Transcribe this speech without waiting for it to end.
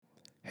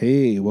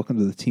Hey, welcome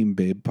to the Team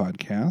Babe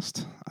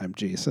podcast. I'm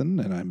Jason,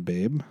 and I'm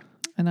Babe.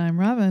 And I'm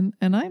Robin,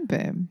 and I'm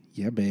Babe.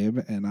 Yeah, Babe,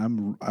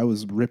 and I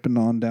was ripping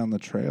on down the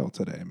trail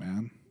today,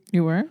 man.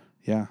 You were?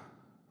 Yeah,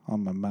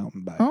 on my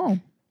mountain bike. Oh,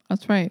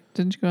 that's right.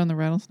 Didn't you go on the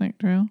rattlesnake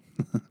trail?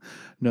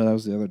 No, that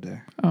was the other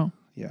day. Oh.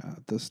 Yeah,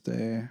 this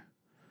day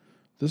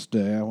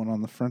I went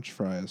on the French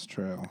fries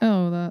trail.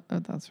 Oh,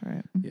 that's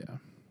right.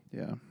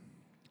 Yeah.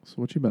 So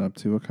what you been up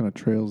to? What kind of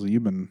trails have you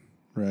been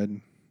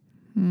riding?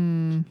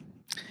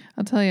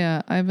 I'll tell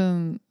you, I've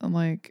been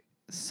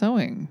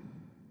sewing.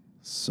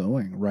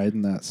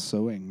 Riding that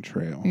sewing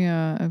trail.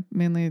 Yeah, I've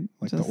mainly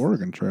the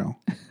Oregon Trail.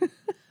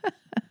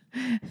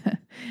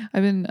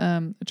 I've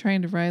been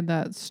trying to ride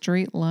that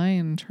straight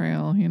line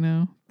trail,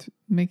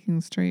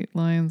 making straight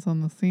lines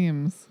on the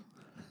seams.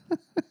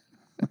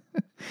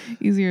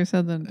 Easier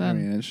said than done. I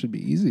mean, it should be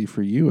easy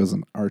for you as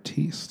an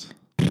artiste.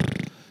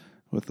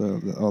 With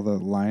all the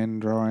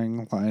line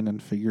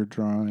and figure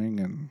drawing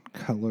and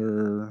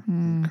color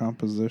and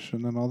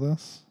composition and all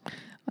this.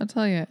 I'll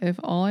tell you, if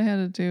all I had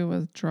to do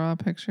was draw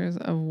pictures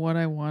of what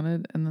I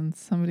wanted and then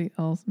somebody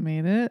else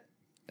made it,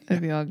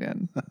 it'd be all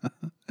good.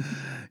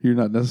 You're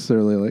not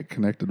necessarily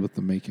connected with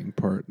the making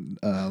part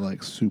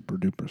super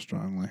duper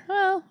strongly.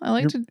 Well,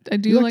 I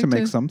do like to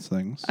make some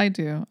things. I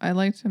do. I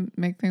like to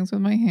make things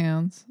with my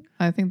hands.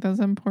 I think that's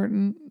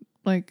important,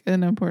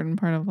 an important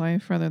part of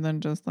life rather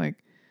than just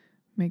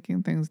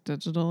making things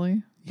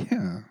digitally.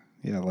 Yeah,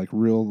 like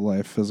real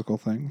life physical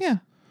things. Yeah.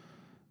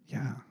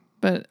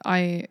 But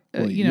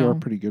you are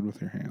pretty good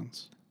with your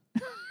hands.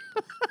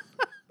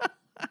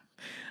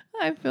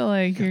 I feel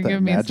like you're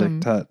giving me some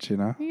magic touch,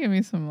 You give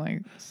me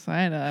some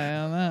side eye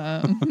on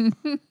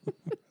that.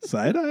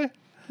 Side eye?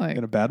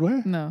 In a bad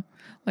way? No,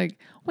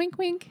 wink,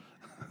 wink.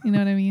 You know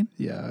what I mean?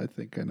 Yeah, I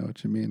think I know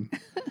what you mean.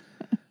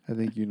 I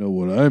think you know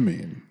what I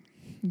mean.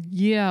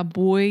 Yeah,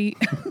 boy.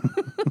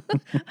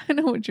 I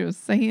know what you're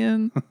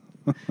saying.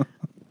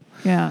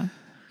 Yeah.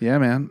 Yeah,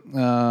 man.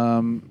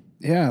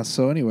 Yeah,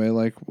 so anyway,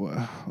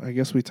 I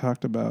guess we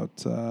talked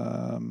about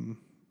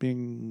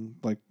being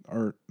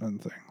art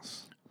and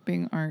things.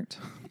 Being art.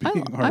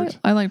 Art.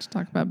 I like to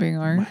talk about being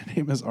art. My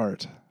name is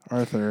Art.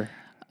 Arthur.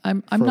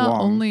 I'm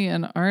not only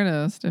an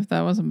artist, if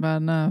that wasn't bad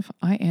enough.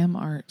 I am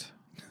art.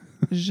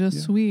 Je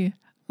suis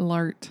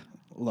l'art.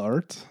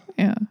 L'art?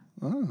 Yeah.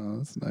 Oh,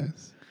 that's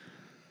nice.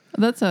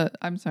 That's a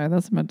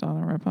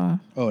Madonna ripoff.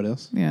 Oh, it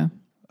is? Yeah.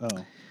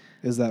 Oh.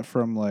 Is that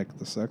from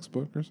the sex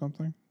book or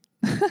something?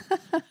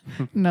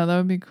 No, that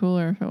would be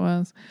cooler if it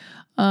was.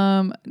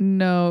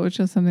 No, it's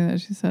just something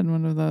that she said in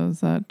one of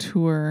those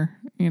tour,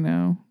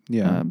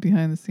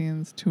 behind the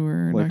scenes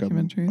tour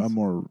documentaries. A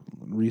more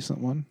recent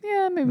one?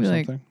 Yeah,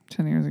 maybe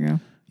 10 years ago.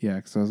 Yeah,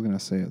 because I was going to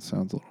say it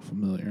sounds a little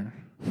familiar.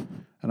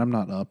 And I'm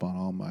not up on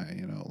all my,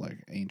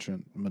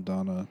 ancient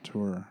Madonna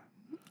tour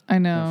I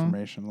know.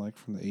 information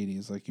from the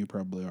 80s you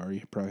probably are.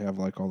 You probably have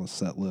all the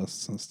set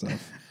lists and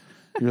stuff.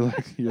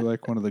 You're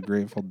like one of the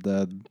Grateful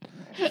Dead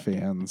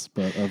fans,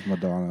 but of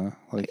Madonna.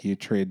 You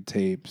trade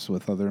tapes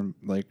with other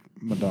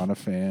Madonna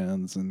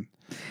fans. And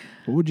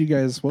what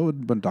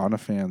would Madonna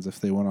fans, if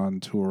they went on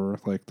tour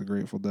the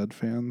Grateful Dead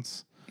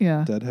fans?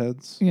 Yeah.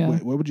 Deadheads? Yeah.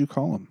 What would you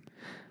call them?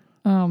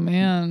 Oh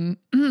man.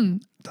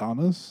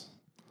 Donnas?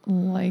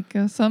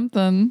 Leica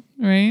something,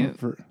 right?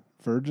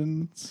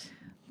 Virgins?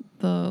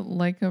 The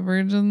Leica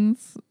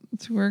Virgins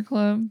tour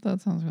club?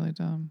 That sounds really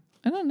dumb.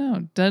 I don't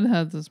know.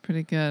 Deadheads is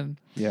pretty good.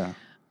 Yeah.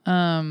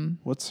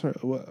 What's her?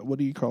 What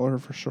do you call her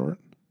for short?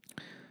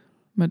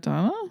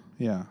 Madonna?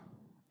 Yeah.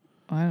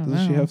 I don't know.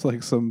 Does she have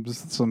something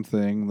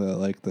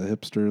that the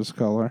hipsters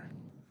call her?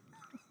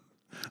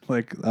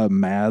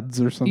 Mads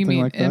or something you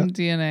mean like that?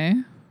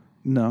 MDNA?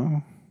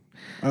 No.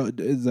 Oh,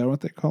 is that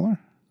what they call her?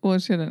 Well,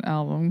 she had an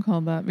album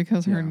called that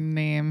because her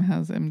name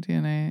has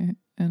MDNA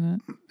in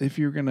it. If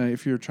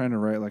you're trying to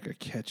write a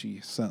catchy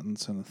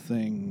sentence and a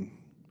thing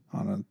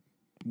on a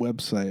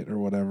website or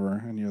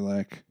whatever, and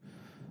you're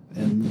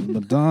and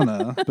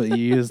Madonna, but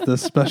you use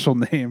this special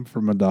name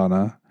for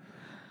Madonna,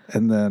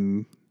 and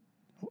then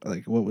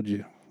what would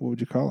you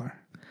call her?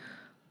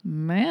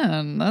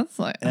 Man, that's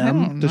M? I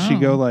don't know. Does she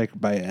go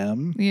by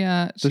M?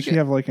 Yeah. Does she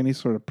have any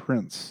sort of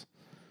Prince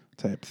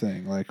type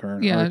thing, or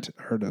an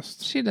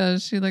artist? She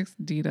does. She likes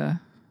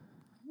Dita.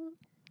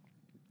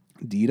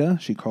 Dita?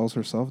 She calls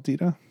herself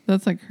Dita?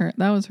 That's her.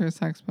 That was her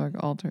sex book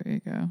alter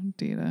ego,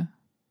 Dita.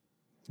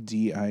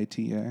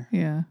 Dita?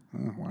 Yeah.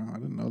 Oh, wow. I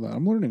didn't know that.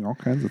 I'm learning all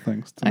kinds of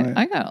things tonight.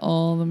 I got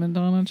all the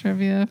Madonna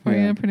trivia for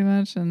you pretty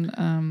much.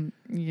 And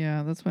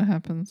that's what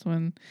happens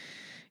when,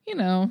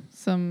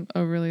 some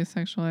overly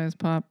sexualized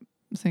pop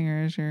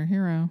singer is your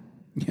hero.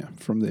 Yeah,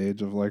 from the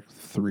age of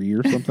 3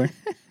 or something.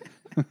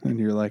 And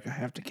you're I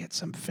have to get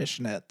some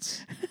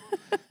fishnets.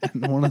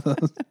 And one of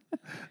those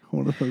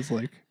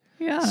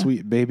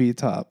sweet baby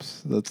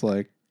tops that's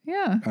I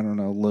don't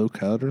know, low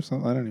cut or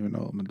something. I don't even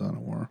know what Madonna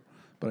wore.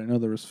 But I know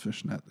there was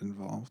fishnet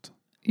involved.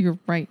 You're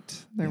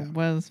right. There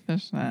was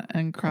fishnet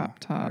and crop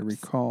tops. I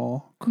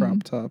recall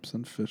crop tops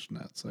and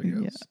fishnets, I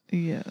guess.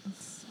 Yeah.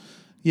 Yes.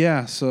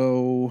 Yeah,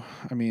 so,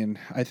 I mean,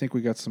 I think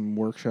we got some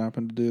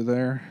workshopping to do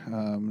there.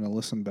 I'm going to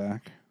listen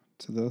back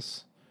to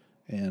this,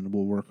 and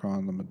we'll work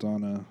on the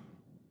Madonna,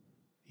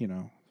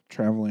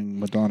 traveling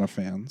Madonna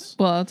fans.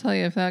 Well, I'll tell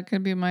you, if that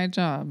could be my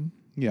job,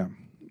 yeah,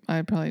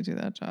 I'd probably do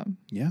that job.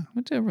 Yeah.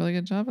 I'd do a really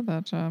good job at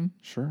that job.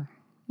 Sure.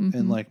 Mm-hmm.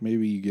 And like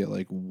maybe you get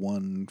like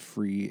one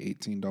free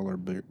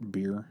 $18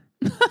 beer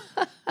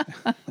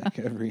like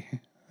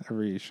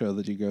every show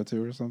that you go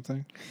to or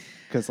something,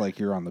 because like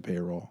you're on the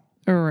payroll.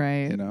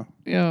 Right.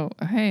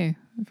 Hey,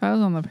 if I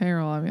was on the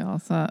payroll, I'd be all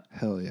set.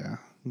 Hell yeah.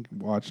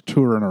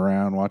 Touring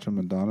around, watching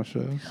Madonna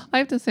shows. I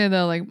have to say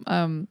though, like,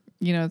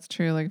 it's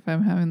true. Like if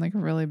I'm having like a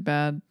really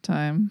bad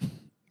time.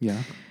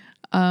 Yeah.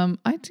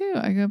 I do.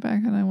 I go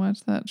back and I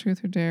watch that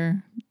Truth or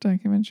Dare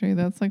documentary.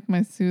 That's like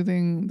the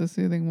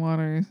soothing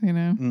waters,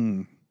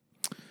 Mm.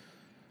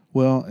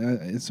 Well,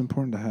 it's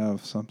important to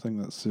have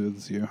something that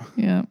soothes you.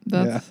 Yeah,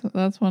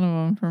 that's one of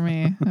them for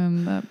me.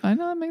 And I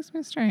know that makes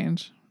me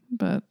strange,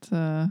 but...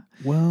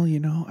 Well,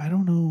 I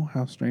don't know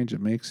how strange it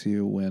makes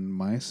you when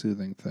my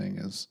soothing thing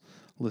is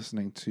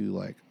listening to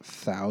like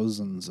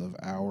thousands of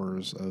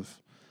hours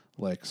of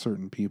like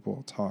certain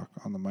people talk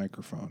on the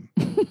microphone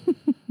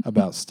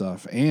about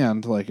stuff.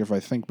 And like if I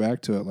think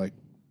back to it, like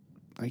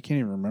I can't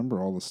even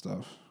remember all the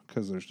stuff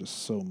because there's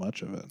just so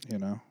much of it,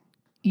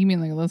 You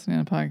mean like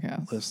listening to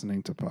podcasts?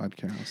 Listening to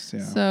podcasts,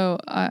 yeah. So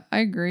I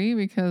agree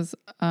because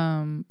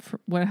for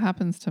what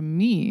happens to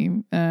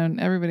me, and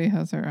everybody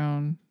has their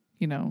own,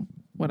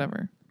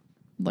 whatever,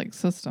 like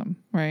system,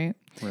 right?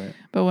 Right.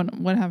 But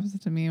what happens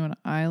to me when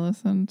I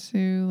listen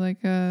to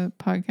like a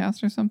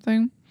podcast or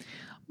something,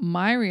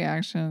 my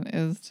reaction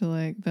is to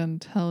like then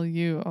tell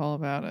you all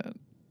about it,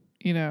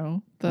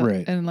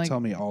 right. And like tell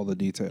me all the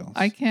details.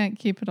 I can't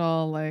keep it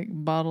all like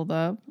bottled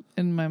up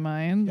in my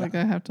mind. Yeah. Like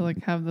I have to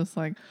like have this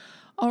like,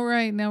 all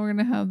right, now we're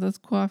going to have this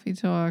coffee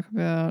talk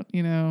about,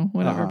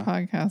 whatever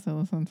podcast I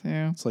listen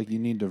to. It's like you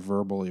need to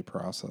verbally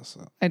process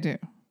it. I do.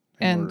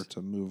 In order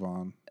to move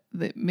on.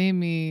 That made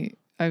me,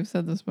 I've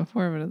said this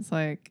before, but it's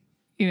like,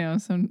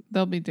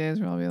 there'll be days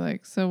where I'll be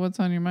like, so what's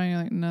on your mind?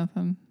 You're like,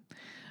 nothing.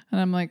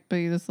 And I'm like, but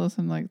you just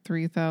listened to like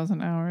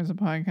 3,000 hours of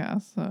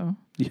podcasts. So,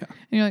 yeah. And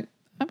you're like,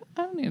 I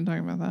don't need to talk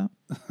about that.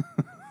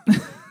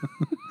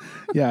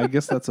 Yeah, I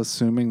guess that's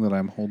assuming that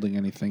I'm holding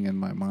anything in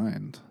my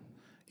mind.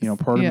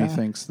 Part of me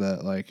thinks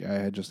that like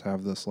I just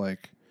have this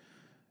like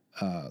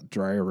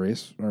dry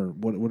erase or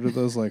what are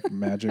those like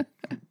magic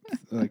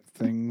like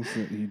things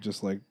that you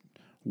just like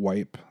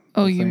wipe.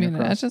 Oh, you mean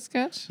an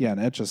Etch-a-Sketch? Yeah, an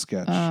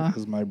Etch-a-Sketch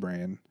is my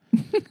brain.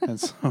 And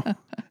so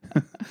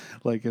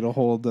like it'll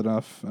hold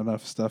enough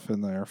stuff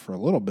in there for a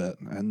little bit,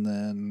 and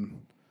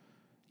then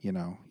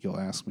you'll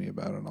ask me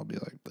about it and I'll be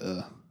like,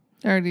 ugh.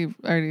 I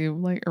already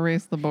like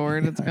erased the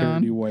board. It's gone. I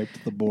already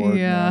wiped the board.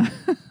 Yeah.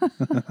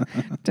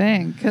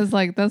 Dang. Because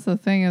like that's the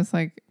thing is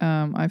like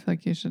I feel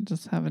like you should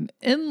just have an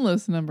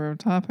endless number of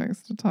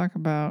topics to talk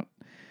about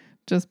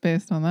just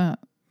based on that.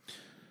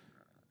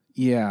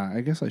 Yeah,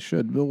 I guess I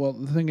should. But well,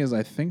 the thing is,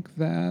 I think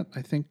that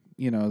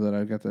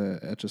I've got the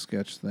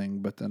Etch-a-Sketch thing,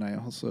 but then I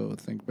also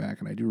think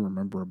back and I do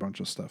remember a bunch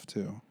of stuff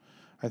too.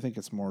 I think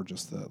it's more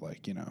just that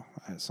like,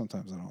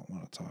 sometimes I don't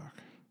want to talk.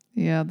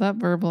 Yeah, that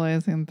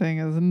verbalizing thing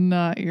is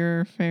not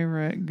your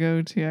favorite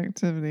go-to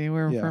activity.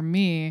 Where for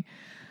me,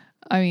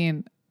 I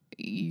mean,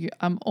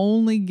 I'm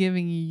only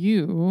giving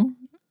you,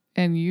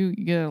 and you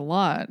get a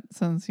lot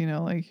since,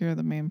 like you're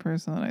the main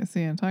person that I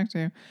see and talk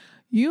to.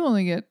 You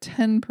only get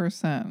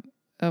 10%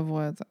 of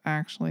what's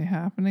actually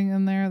happening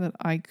in there that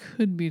I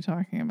could be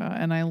talking about.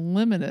 And I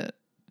limit it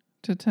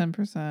to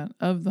 10%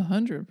 of the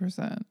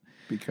 100%.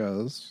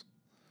 Because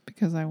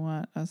I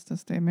want us to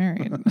stay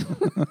married.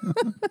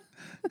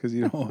 Because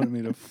you don't want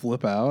me to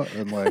flip out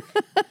and like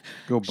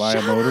go buy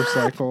a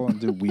motorcycle and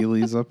do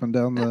wheelies up and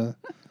down the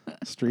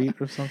street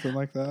or something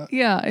like that.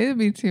 Yeah, it'd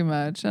be too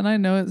much. And I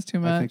know it's too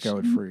much. I think I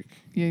would freak.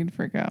 Yeah, you'd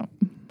freak out.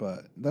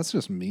 But that's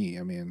just me.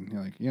 I mean,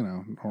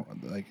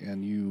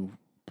 and you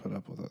put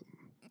up with it.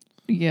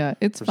 Yeah,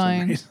 it's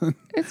fine.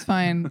 It's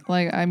fine.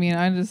 Like, I mean,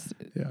 I just,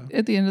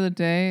 at the end of the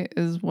day,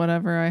 is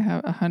whatever I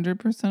have,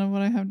 100% of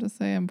what I have to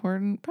say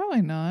important?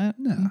 Probably not.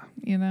 No.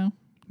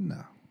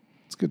 No.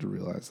 It's good to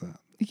realize that.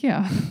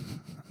 Yeah.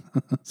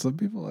 Some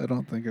people I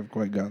don't think have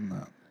quite gotten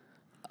that.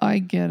 I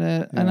get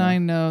it. Yeah. And I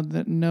know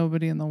that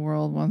nobody in the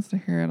world wants to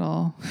hear it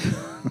all.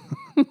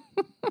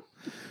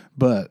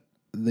 But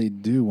they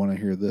do want to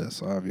hear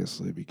this,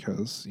 obviously,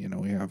 because,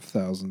 we have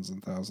thousands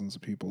and thousands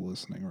of people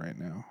listening right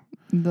now.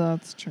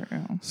 That's true.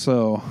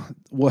 So,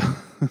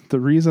 the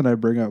reason I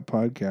bring up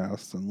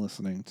podcasts and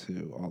listening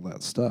to all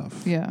that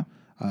stuff. Yeah.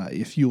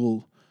 If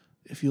you'll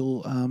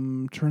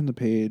turn the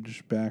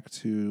page back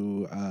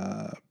to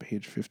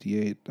page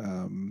 58,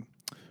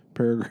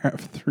 paragraph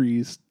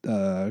 3,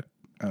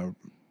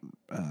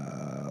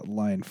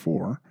 line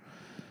 4,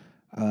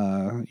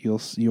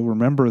 you'll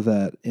remember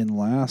that in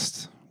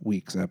last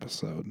week's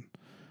episode,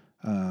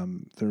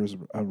 there was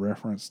a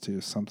reference to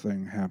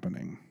something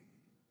happening.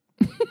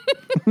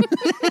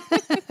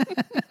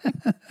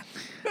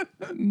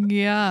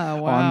 Yeah,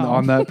 wow.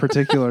 On that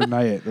particular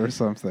night or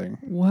something.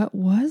 What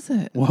was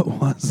it? What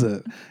was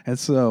it? And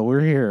so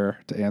we're here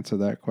to answer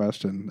that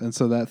question. And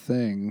so that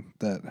thing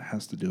that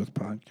has to do with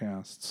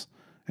podcasts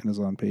and is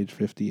on page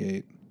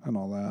 58 and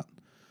all that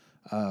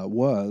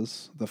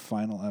was the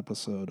final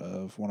episode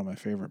of one of my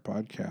favorite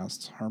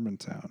podcasts,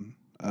 Harmontown,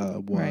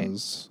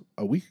 was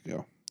a week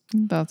ago.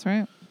 That's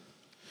right.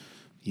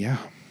 Yeah.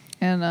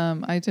 And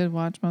I did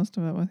watch most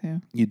of it with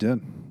you. You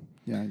did.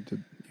 Yeah, I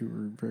did. You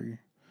were very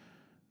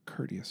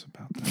courteous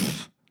about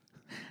that.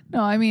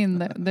 No, I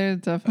mean, there's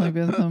definitely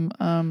been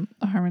some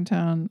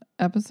Harmontown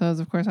episodes.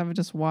 Of course, I've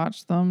just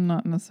watched them,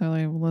 not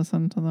necessarily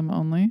listened to them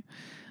only.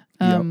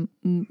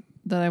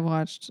 That I've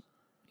watched,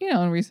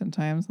 in recent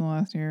times, in the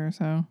last year or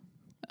so,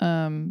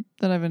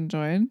 that I've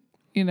enjoyed.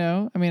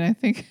 I mean, I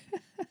think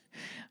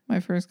my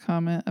first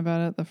comment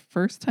about it the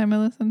first time I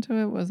listened to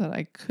it was that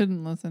I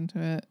couldn't listen to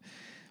it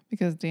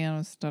because Dan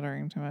was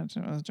stuttering too much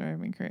and it was driving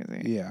me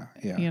crazy. Yeah.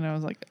 It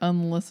was like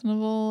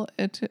unlistenable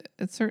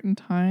at certain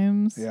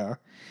times. Yeah.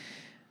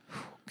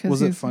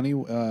 Was it funny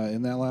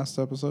in that last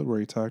episode where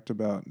he talked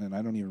about, and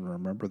I don't even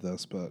remember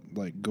this, but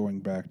like going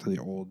back to the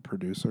old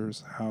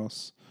producer's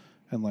house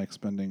and like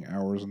spending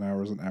hours and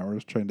hours and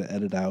hours trying to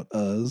edit out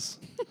us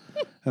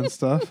and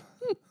stuff?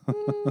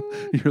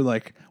 You're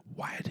like,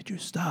 why did you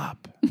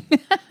stop?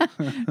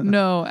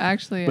 No,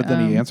 actually. But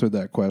then he answered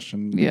that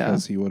question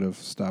because he would have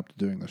stopped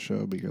doing the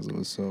show because it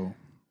was so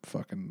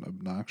fucking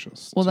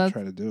obnoxious to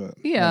try to do it.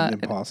 Yeah.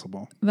 And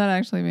impossible. That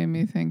actually made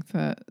me think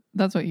that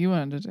that's what you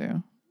wanted to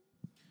do.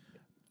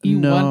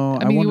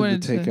 I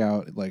wanted to take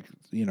out like,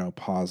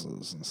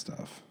 pauses and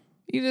stuff.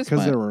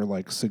 Because there were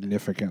like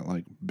significant,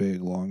 like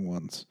big, long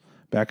ones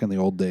back in the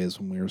old days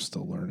when we were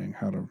still learning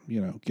how to,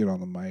 get on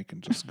the mic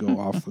and just go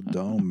off the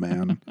dome,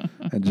 man,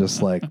 and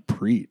just like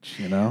preach,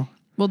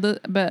 Well,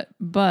 but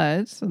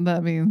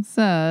that being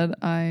said,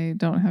 I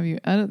don't have you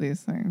edit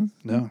these things.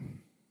 No.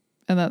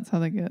 And that's how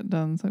they get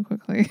done so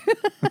quickly.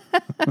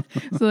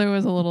 So there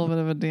was a little bit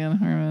of a Dan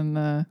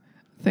Harmon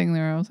thing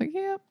there. I was like,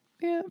 yep,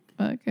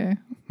 okay.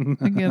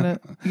 I get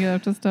it. You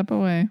have to step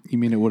away. You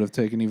mean it would have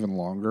taken even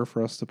longer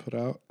for us to put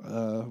out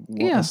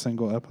a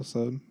single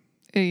episode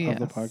of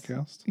the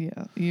podcast?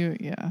 Yeah.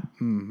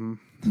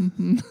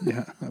 Mm-hmm.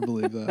 Yeah, I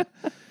believe that.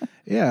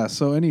 Yeah,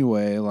 so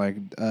anyway, like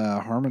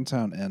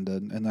Harmontown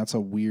ended, and that's a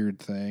weird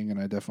thing,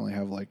 and I definitely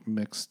have like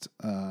mixed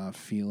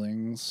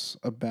feelings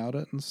about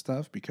it and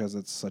stuff because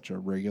it's such a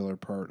regular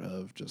part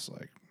of just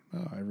like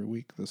every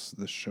week this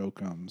show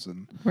comes,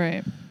 and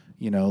right.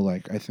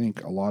 Like I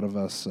think a lot of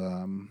us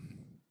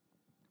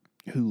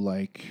who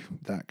like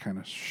that kind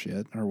of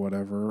shit or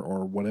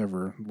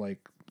whatever, like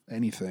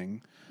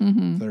anything,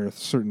 there are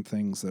certain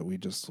things that we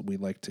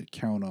like to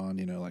count on,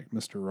 like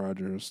Mr.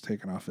 Rogers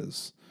taking off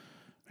his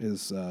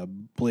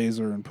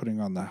blazer and putting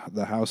on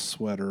the house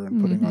sweater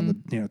and putting on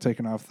the,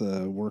 taking off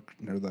the work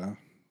or the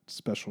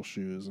special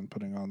shoes and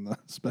putting on the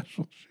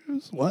special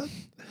shoes. What?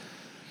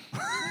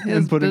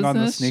 And putting on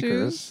the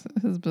sneakers.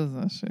 His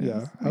business shoes.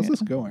 Yeah. How's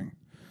this going,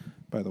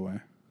 by the way?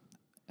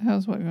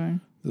 How's what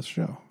going? This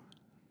show.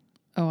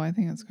 Oh, I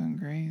think it's going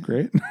great.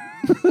 Great.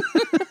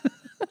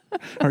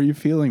 Are you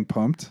feeling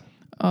pumped?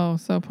 Oh,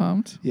 so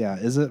pumped. Yeah.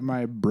 Is it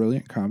my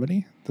brilliant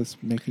comedy that's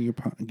making you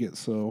get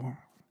so...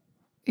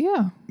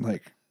 Yeah.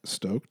 Like,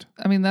 stoked?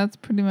 I mean, that's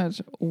pretty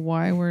much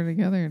why we're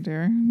together,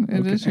 dear.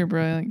 It is your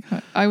brilliant...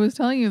 I was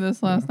telling you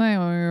this last night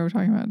when we were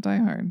talking about Die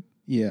Hard.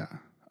 Yeah.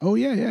 Oh,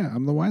 yeah.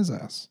 I'm the wise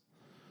ass.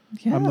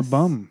 Yes. I'm the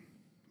bum,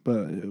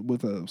 but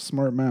with a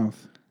smart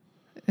mouth.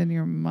 And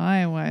you're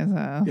my wise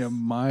ass. Yeah,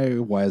 my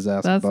wise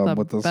ass that's bum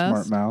with the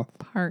smart mouth.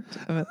 Part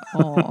of it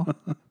all.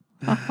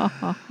 Ha ha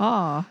ha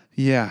ha.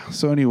 Yeah.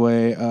 So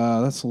anyway,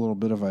 that's a little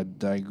bit of a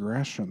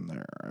digression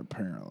there,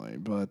 apparently.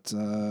 But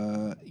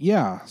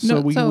yeah.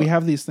 So we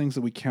have these things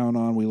that we count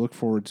on. We look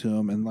forward to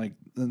them, and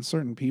then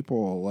certain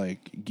people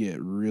like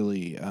get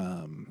really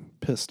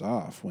pissed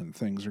off when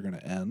things are going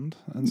to end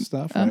and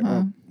stuff,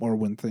 or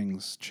when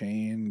things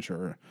change,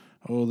 or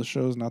the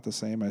show's not the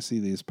same. I see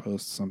these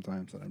posts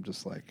sometimes that I'm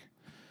just like,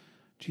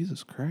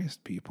 Jesus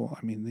Christ, people.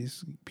 I mean,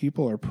 these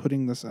people are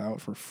putting this out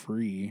for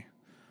free,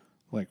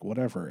 like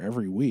whatever,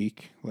 every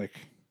week. Like,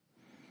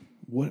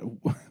 what,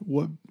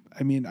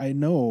 I mean, I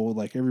know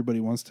like everybody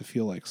wants to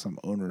feel like some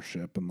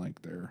ownership and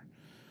like they're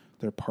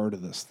part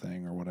of this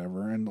thing or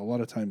whatever. And a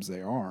lot of times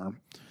they are,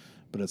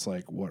 but it's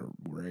like, what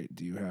right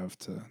do you have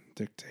to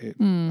dictate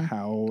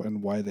how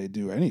and why they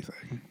do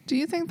anything? Do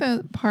you think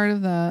that part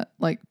of that,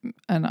 like,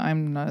 and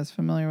I'm not as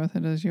familiar with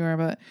it as you are,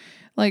 but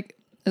like,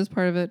 is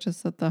part of it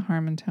just that the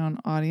Harmontown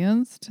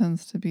audience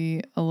tends to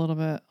be a little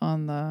bit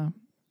on the,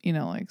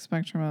 like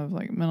spectrum of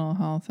like mental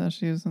health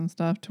issues and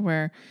stuff, to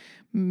where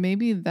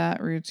maybe that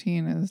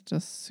routine is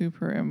just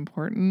super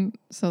important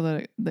so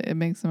that it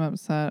makes them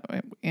upset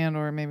and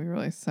or maybe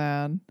really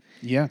sad.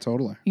 Yeah,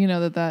 totally.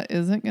 That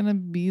isn't going to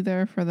be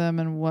there for them,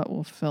 and what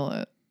will fill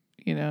it,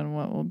 and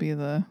what will be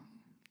the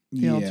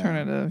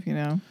alternative,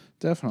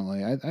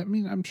 Definitely. I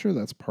mean, I'm sure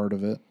that's part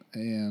of it.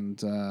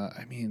 And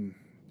I mean,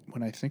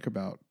 when I think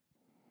about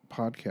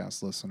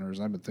podcast listeners,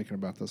 I've been thinking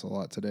about this a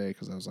lot today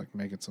because I was like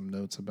making some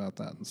notes about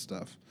that and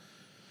stuff.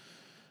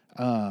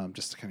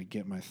 Just to kind of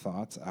get my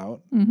thoughts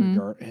out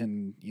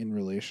in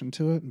relation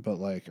to it. But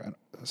like,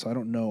 so I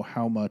don't know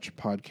how much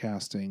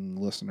podcasting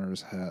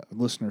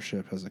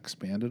listenership has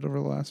expanded over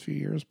the last few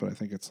years, but I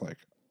think it's like,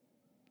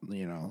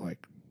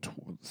 like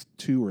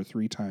 2 or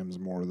 3 times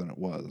more than it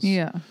was.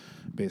 Yeah.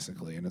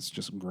 Basically. And it's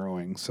just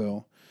growing.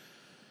 So,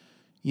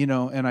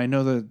 and I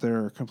know that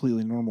there are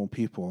completely normal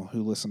people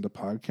who listen to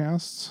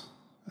podcasts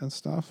and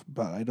stuff,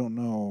 but I don't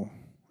know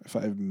if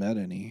I've met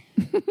any.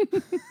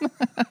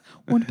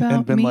 What about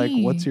and been me? like,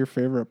 what's your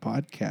favorite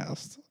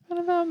podcast? What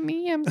about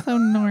me? I'm so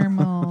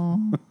normal.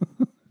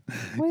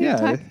 What are you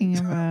talking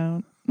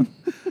about?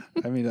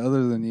 I mean,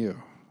 other than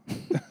you.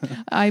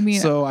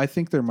 So I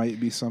think there might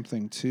be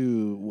something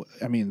too.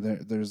 I mean,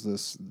 there's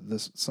this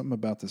something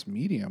about this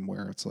medium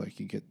where it's like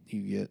you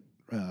get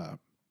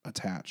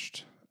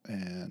attached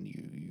and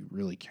you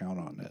really count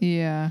on it.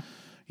 Yeah.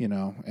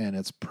 And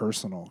it's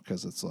personal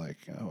because it's like,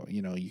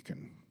 you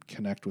can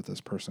connect with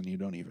this person you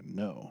don't even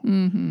know.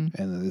 And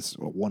it's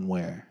one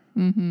way,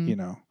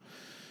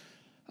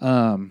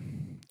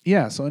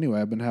 Yeah. So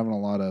anyway, I've been having a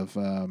lot of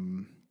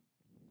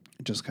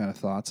just kind of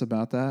thoughts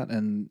about that.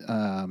 And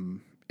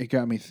it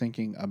got me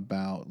thinking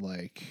about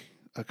like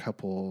a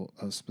couple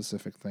of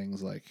specific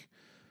things, like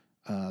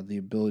the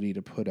ability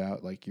to put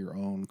out like your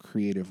own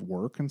creative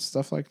work and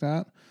stuff like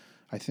that.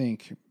 I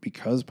think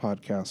because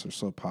podcasts are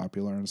so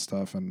popular and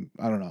stuff, and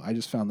I don't know, I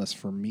just found this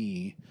for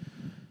me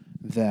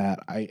that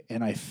I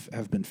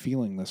have been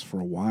feeling this for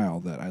a while,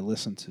 that I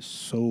listen to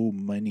so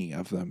many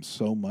of them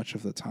so much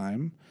of the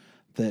time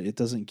that it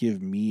doesn't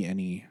give me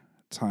any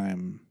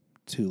time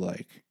to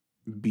like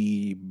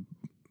be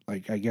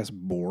like, I guess,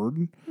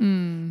 bored,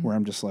 where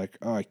I'm just like,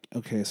 oh,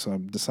 okay, so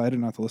I've decided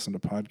not to listen to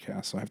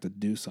podcasts, so I have to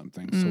do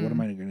something. So what am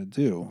I going to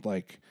do?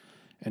 Like,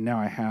 and now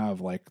I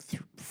have like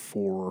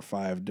 4 or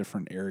 5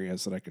 different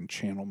areas that I can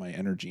channel my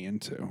energy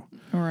into.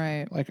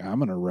 Right. Like, I'm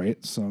going to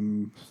write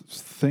some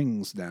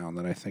things down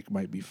that I think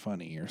might be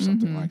funny or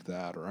something like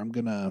that. Or I'm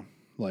going to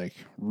like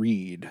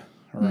read,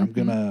 or I'm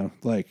going to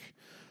like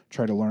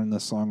try to learn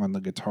this song on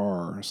the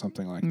guitar or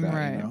something like that,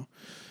 right.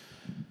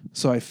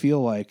 So I feel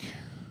like,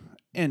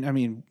 and I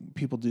mean,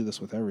 people do this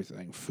with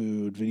everything: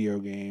 food, video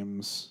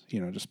games,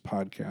 just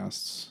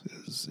podcasts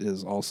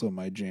is also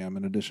my jam,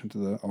 in addition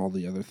to all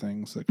the other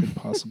things that could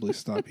possibly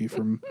stop you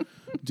from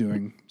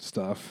doing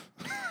stuff.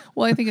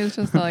 Well, I think it's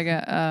just like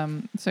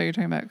so you're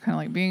talking about kind of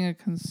like being a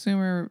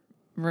consumer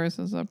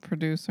versus a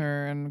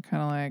producer, and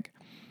kind of like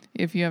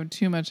if you have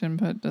too much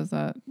input, does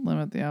that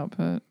limit the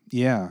output?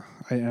 Yeah,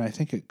 I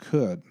think it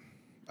could.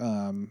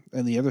 And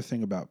the other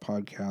thing about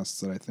podcasts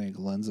that I think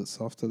lends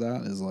itself to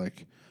that is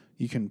like,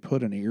 you can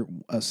put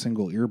a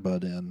single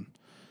earbud in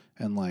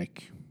and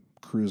like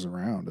cruise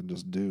around and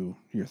just do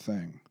your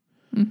thing.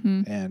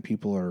 And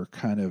people are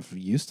kind of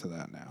used to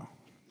that now,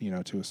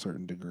 to a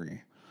certain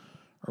degree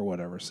or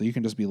whatever. So you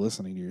can just be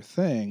listening to your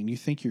thing and you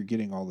think you're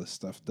getting all this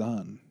stuff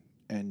done,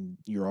 and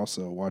you're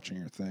also watching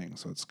your thing.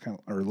 So it's kind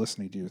of, or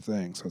listening to your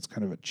thing. So it's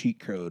kind of a cheat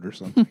code or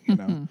something,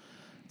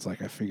 It's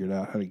like, I figured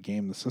out how to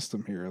game the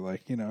system here.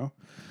 Like,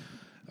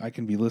 I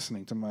can be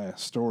listening to my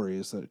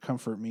stories that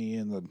comfort me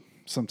and that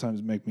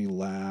sometimes make me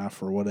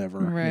laugh or whatever,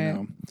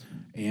 right.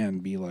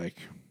 And be like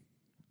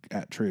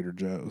at Trader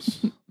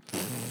Joe's,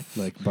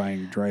 like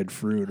buying dried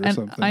fruit or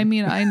something. I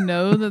mean, I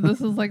know that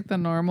this is like the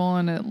normal,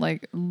 and it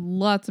like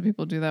lots of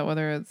people do that,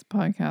 whether it's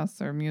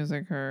podcasts or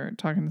music or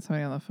talking to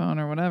somebody on the phone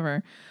or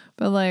whatever.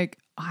 But like,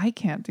 I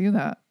can't do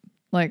that.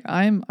 Like,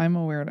 I'm a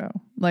weirdo.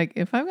 Like,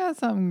 if I've got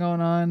something going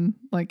on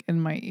like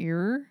in my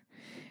ear,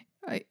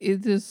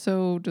 it is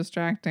so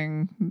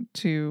distracting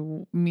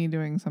to me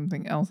doing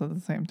something else at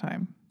the same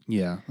time.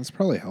 Yeah, that's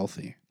probably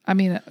healthy. I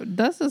mean,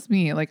 that's just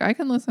me. Like, I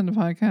can listen to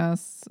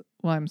podcasts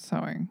while I'm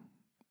sewing,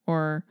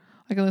 or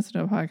I can listen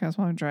to a podcast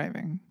while I'm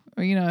driving,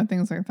 or,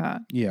 things like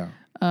that. Yeah.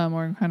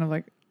 Or kind of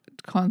like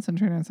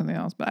concentrate on something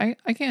else. But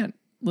I can't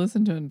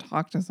listen to it and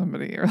talk to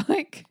somebody, or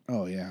like,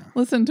 oh yeah,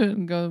 listen to it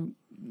and go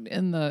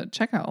in the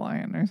checkout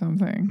line or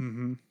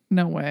something.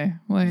 No way.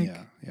 Like,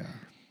 yeah.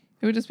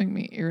 It would just make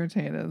me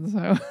irritated.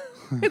 So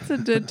it's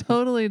a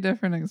totally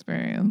different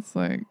experience.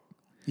 Like,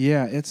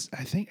 yeah,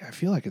 I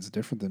feel like it's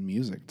different than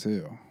music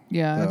too.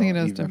 Yeah, though, I think it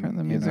is different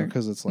than music.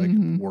 Because it's like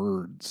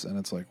words, and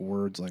it's like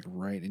words like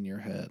right in your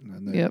head,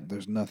 and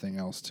there's nothing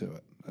else to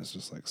it. It's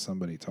just like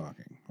somebody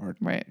talking, or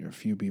a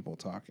few people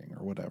talking,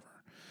 or whatever.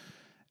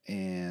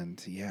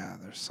 And yeah,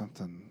 there's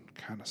something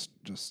kind of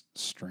just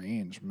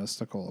strange,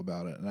 mystical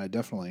about it, and I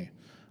definitely,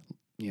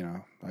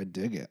 I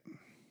dig it.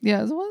 Yeah,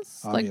 as well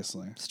as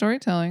obviously like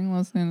storytelling,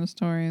 listening to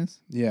stories.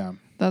 Yeah,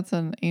 that's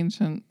an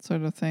ancient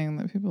sort of thing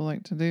that people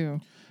like to do.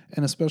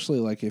 And especially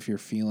like if you're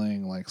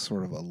feeling like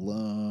sort of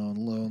alone,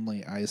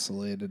 lonely,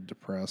 isolated,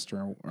 depressed,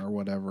 or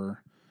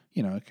whatever,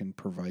 it can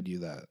provide you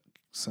that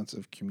sense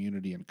of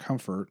community and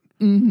comfort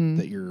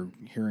that you're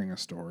hearing a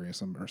story or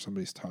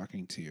somebody's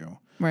talking to you.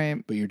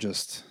 Right. But you're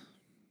just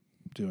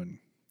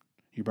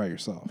you're by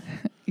yourself.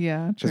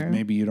 Yeah, just true.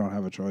 Maybe you don't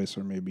have a choice,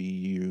 or maybe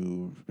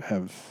you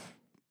have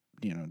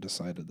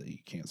decided that you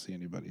can't see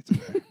anybody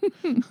today.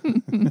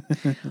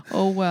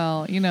 Oh,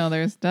 well,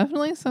 there's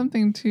definitely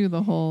something to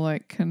the whole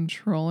like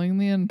controlling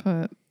the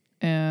input,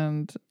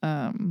 and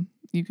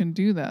you can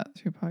do that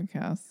through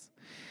podcasts.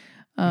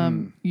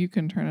 You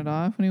can turn it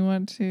off when you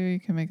want to. You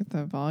can make it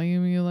the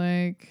volume you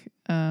like.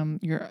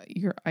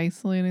 You're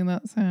isolating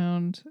that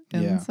sound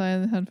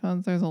inside the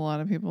headphones. There's a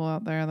lot of people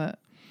out there that,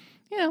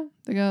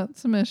 they got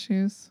some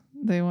issues.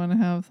 They want to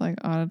have like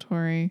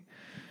auditory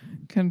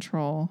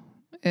control.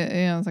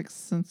 It's like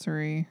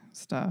sensory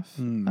stuff.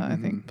 I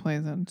think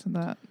plays into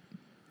that.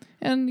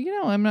 And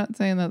I'm not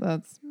saying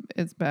that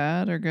it's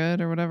bad or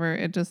good or whatever.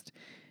 It just,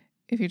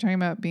 if you're talking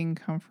about being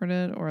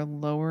comforted or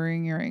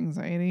lowering your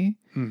anxiety,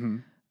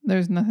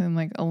 there's nothing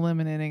like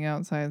eliminating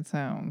outside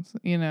sounds.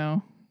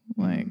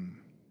 Like,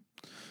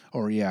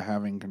 or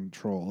having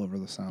control over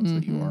the sounds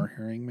that you are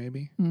hearing,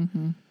 maybe.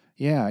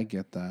 Yeah, I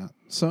get that.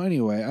 So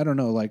anyway, I don't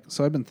know.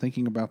 So I've been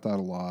thinking about that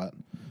a lot.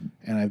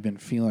 And I've been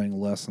feeling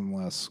less and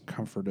less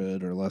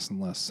comforted or less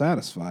and less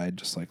satisfied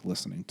just like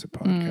listening to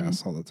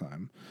podcasts all the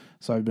time.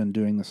 So I've been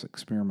doing this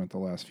experiment the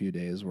last few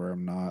days where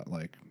I'm not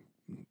like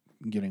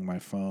getting my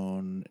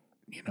phone,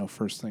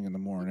 first thing in the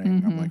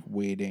morning. I'm like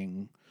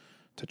waiting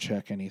to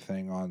check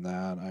anything on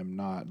that. I'm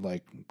not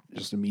like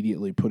just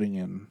immediately putting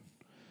in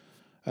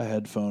a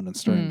headphone and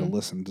starting to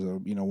listen to,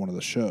 one of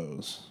the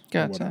shows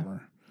or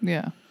whatever.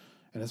 Yeah.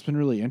 And it's been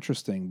really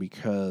interesting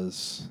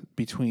because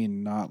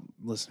between not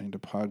listening to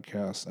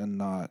podcasts and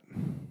not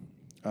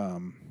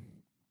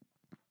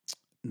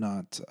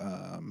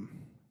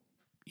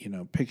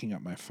picking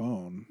up my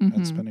phone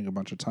and spending a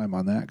bunch of time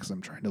on that because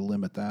I'm trying to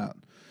limit that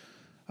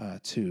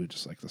to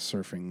just like the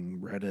surfing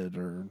Reddit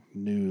or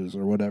news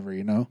or whatever,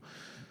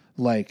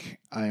 like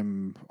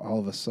I'm all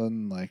of a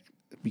sudden like,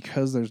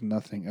 because there's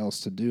nothing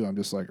else to do, I'm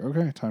just like,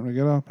 okay, time to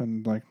get up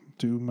and like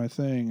do my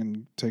thing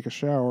and take a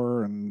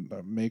shower and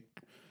make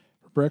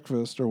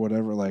breakfast or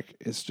whatever. Like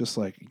it's just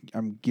like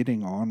I'm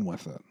getting on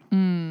with it.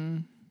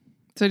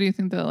 So do you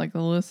think that like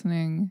the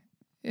listening,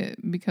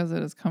 because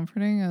it is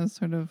comforting, as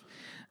sort of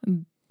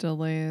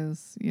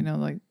delays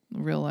like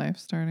real life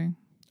starting?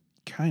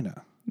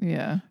 Kinda.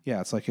 Yeah.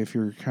 It's like if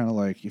you're kind of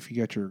like if you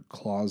got your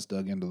claws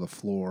dug into the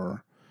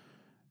floor,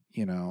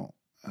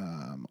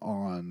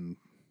 on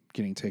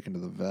getting taken to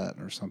the vet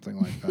or something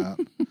like that.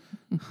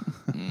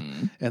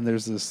 And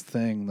there's this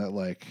thing that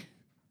like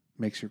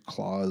makes your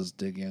claws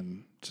dig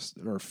in just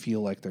or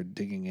feel like they're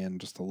digging in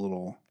just a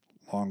little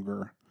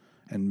longer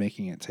and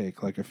making it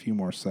take like a few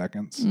more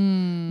seconds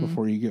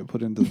before you get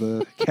put into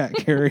the cat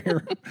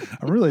carrier.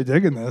 I'm really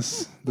digging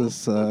this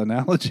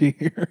analogy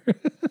here.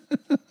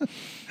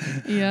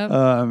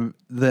 Yep.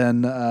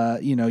 Then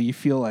you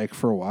feel like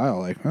for a while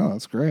like, oh,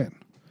 that's great.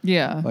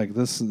 Yeah. Like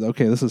this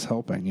is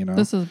helping,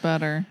 This is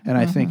better. And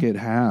I think it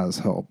has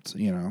helped,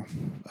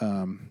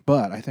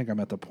 but I think I'm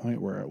at the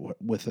point where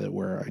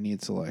I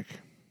need to like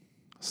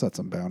set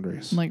some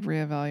boundaries. Like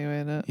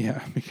reevaluate it.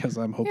 Yeah, because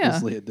I'm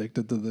hopelessly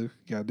addicted to the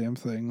goddamn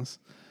things.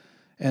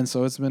 And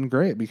so it's been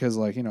great because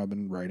like, I've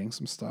been writing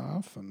some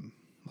stuff and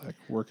like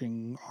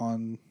working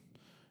on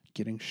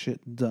getting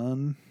shit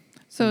done.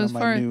 So as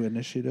my new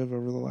initiative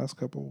over the last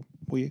couple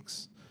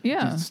weeks.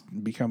 Yeah.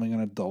 Just becoming an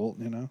adult,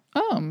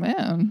 Oh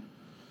man.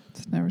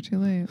 It's never too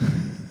late.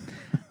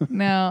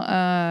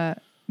 Now,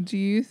 do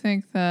you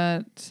think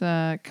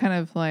that kind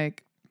of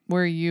like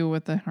where you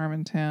with the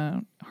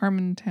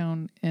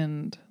Harmontown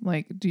end?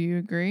 Like, do you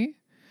agree?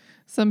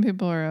 Some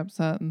people are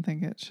upset and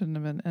think it shouldn't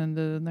have been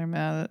ended, and they're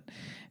mad at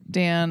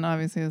Dan,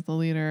 obviously, as the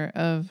leader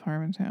of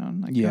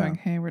Harmontown. Like, going,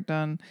 hey, we're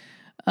done.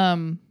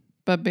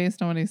 But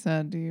based on what he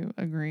said, do you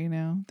agree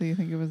now? Do you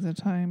think it was the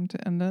time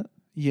to end it?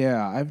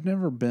 Yeah, I've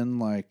never been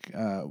like,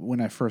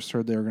 when I first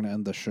heard they were going to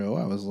end the show,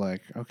 I was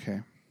like, okay.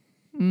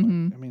 Like,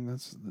 I mean,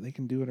 they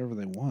can do whatever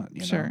they want,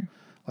 you know?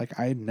 Like,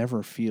 I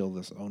never feel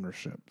this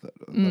ownership that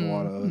a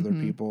lot of other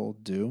people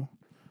do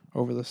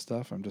over this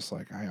stuff. I'm just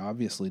like, I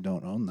obviously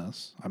don't own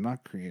this. I'm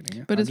not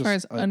creating it. But as far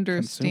as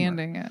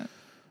understanding it,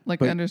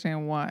 like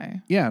understanding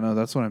why. Yeah, no,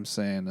 that's what I'm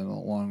saying in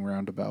a long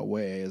roundabout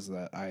way is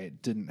that I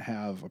didn't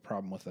have a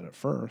problem with it at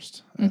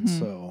first. And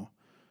so,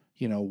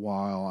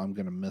 while I'm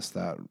going to miss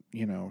that,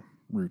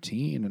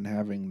 routine and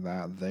having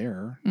that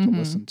there to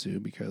listen to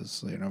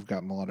because, I've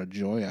gotten a lot of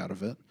joy out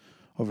of it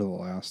over the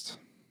last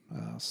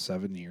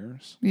 7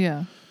 years.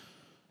 Yeah.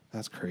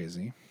 That's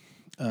crazy.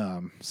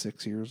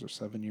 6 years or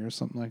 7 years,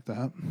 something like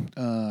that.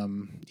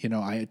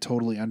 I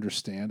totally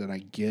understand and I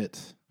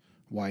get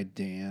why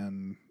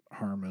Dan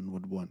Harmon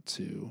would want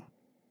to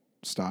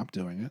stop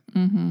doing it.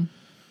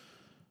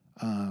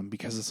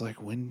 Because it's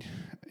like when,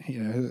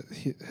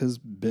 his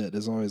bit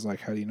is always like,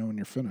 how do you know when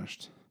you're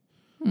finished?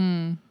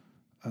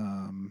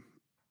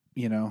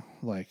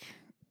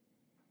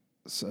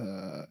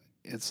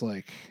 It's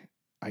like,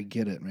 I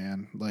get it,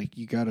 man. Like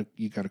you gotta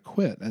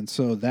quit. And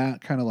so that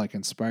kind of like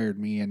inspired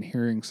me and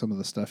hearing some of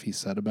the stuff he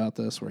said about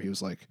this, where he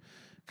was like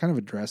kind of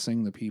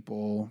addressing the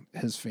people,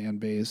 his fan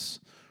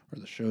base or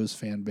the show's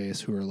fan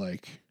base who are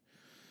like,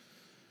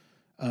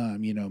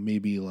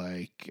 maybe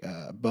like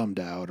bummed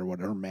out or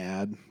whatever,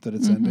 mad that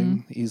it's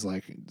ending. He's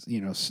like,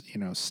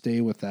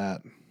 stay with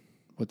that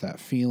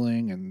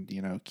feeling,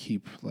 and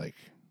keep like,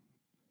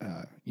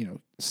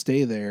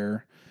 stay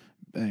there.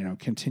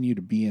 Continue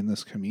to be in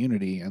this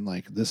community, and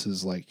like this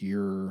is like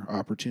your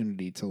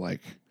opportunity to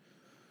like,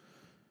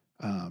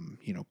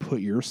 put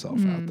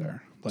yourself out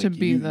there, like to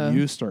be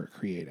you start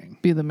creating,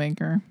 be the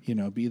maker,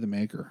 be the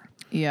maker.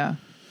 Yeah.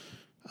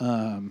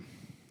 And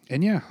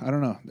yeah, I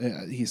don't know.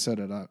 He said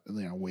it up,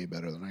 way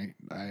better than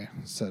I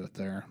said it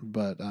there.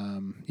 But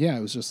yeah,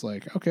 it was just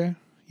like, okay,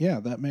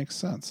 yeah, that makes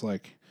sense.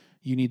 Like,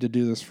 you need to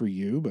do this for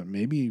you, but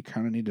maybe you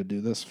kind of need to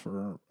do this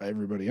for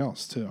everybody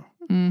else too.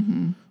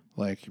 Mm-hmm.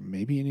 Like,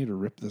 maybe you need to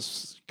rip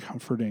this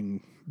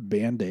comforting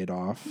Band-Aid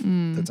off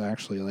that's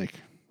actually like,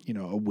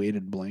 a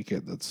weighted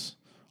blanket that's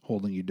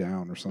holding you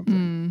down or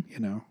something,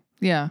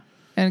 Yeah.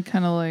 And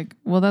kind of like,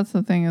 well, that's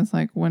the thing is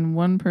like when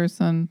one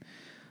person,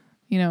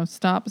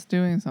 stops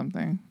doing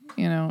something,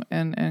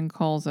 and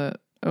calls it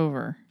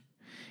over,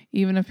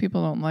 even if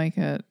people don't like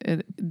it,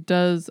 it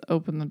does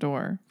open the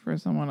door for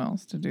someone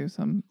else to do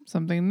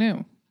something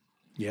new.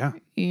 Yeah.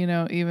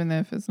 Even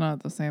if it's not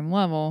at the same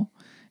level,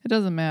 it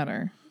doesn't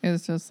matter.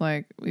 It's just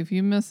like, if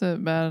you miss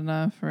it bad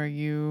enough or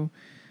you,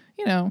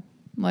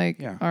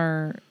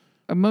 are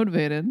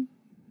motivated,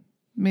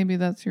 maybe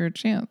that's your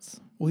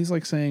chance. Well, he's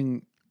like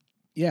saying,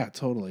 yeah,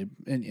 totally.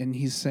 And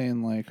he's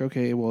saying like,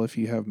 okay, well, if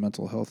you have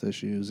mental health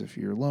issues, if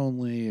you're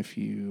lonely, if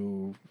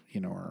you,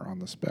 are on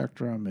the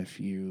spectrum, if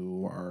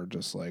you are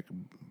just like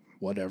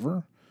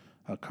whatever,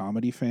 a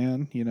comedy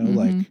fan,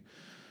 like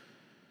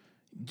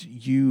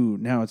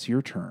now it's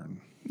your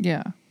turn.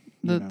 Yeah.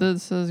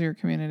 This is your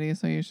community,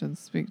 so you should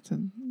speak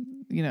to,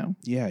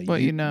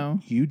 what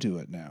you do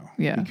it now.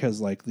 Yeah. Because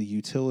like the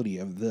utility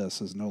of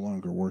this is no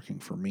longer working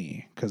for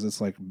me, because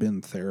it's like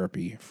been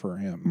therapy for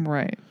him.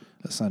 Right.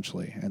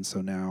 Essentially. And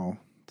so now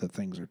that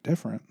things are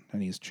different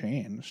and he's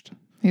changed.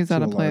 He's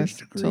at a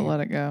place to let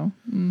it go.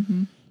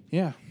 Mm-hmm.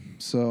 Yeah.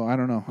 So I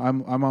don't know.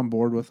 I'm on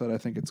board with it. I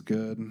think it's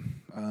good.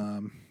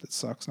 It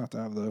sucks not to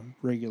have the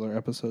regular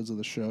episodes of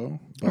the show,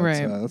 but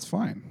that's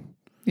fine.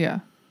 Yeah.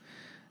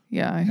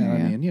 Yeah, I hear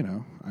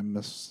you. I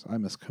miss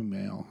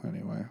Kumail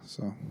anyway,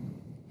 so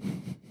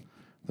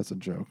that's a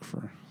joke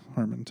for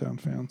Harmontown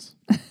fans.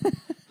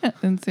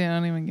 And see, I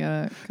don't even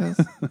get it, because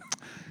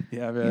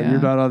yeah, man,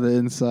 you're not on the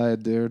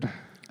inside, dude.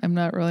 I'm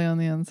not really on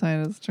the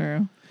inside, it's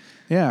true.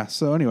 Yeah,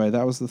 so anyway,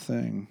 that was the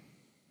thing.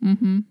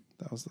 Mm-hmm.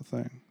 That was the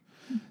thing.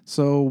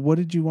 So what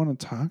did you want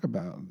to talk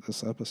about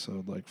this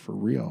episode, like, for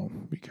real?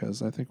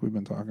 Because I think we've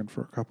been talking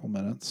for a couple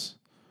minutes.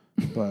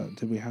 But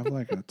did we have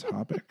like a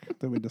topic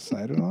that we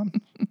decided on?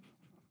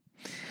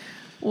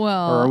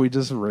 Well, or are we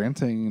just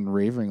ranting and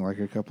raving like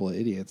a couple of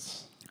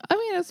idiots? I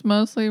mean, it's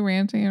mostly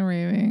ranting and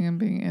raving and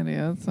being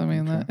idiots. I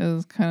mean, that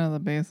is kind of the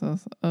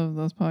basis of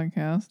this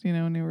podcast,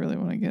 when you really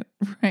want to get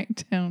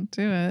right down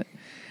to it.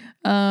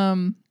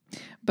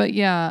 But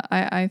yeah,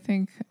 I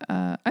think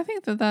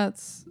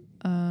that's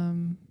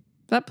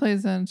that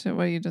plays into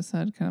what you just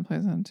said. Kind of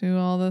plays into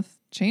all the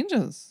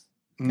changes.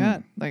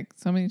 God, like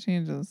so many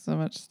changes, so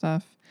much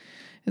stuff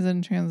is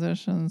in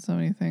transition. So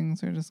many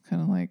things are just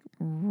kind of like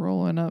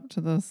rolling up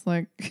to this,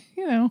 like,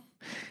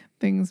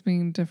 things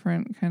being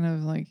different kind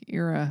of like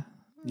era,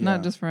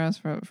 not just for us,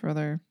 but for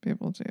other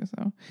people too.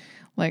 So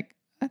like,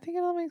 I think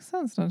it all makes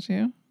sense, don't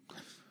you?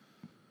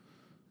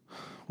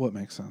 What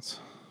makes sense?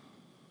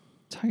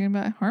 Talking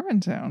about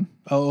Harmontown.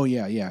 Oh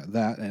yeah.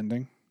 That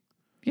ending.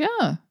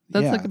 Yeah.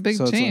 That's like a big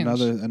change.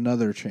 It's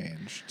another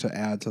change to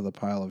add to the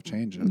pile of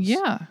changes.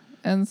 Yeah.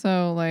 And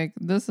so, like,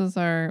 this is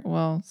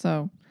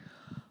so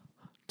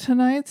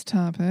tonight's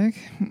topic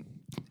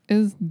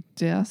is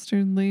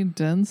Dastardly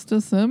Dense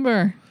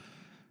December.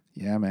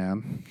 Yeah,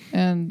 man.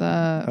 And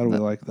how do we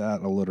like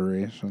that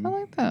alliteration? I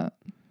like that.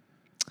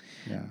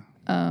 Yeah.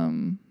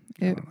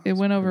 It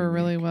went over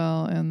really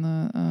well in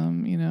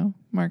the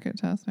market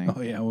testing.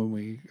 Oh yeah, when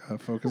we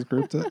focus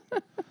grouped it.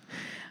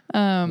 We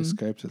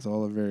Skyped it to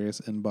all the various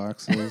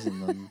inboxes,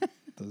 and then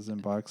those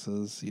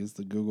inboxes use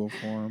the Google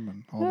form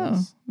and all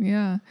this.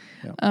 Yeah.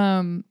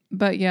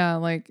 But yeah,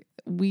 like,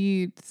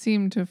 we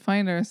seem to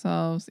find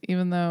ourselves,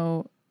 even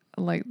though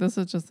like this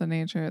is just the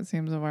nature, it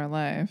seems, of our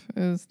life,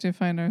 is to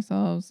find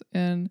ourselves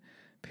in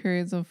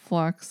periods of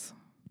flux.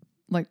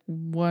 Like,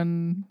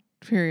 one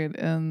period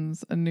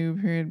ends, a new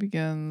period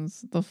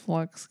begins, the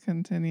flux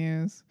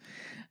continues.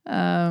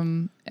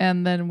 And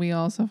then we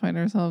also find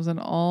ourselves in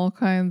all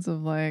kinds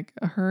of like,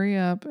 hurry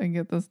up and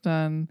get this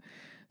done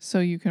so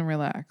you can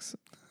relax.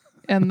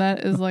 And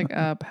that is like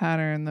a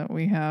pattern that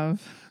we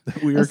have.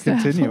 That we are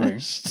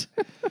continuing.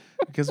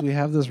 Because we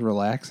have this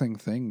relaxing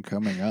thing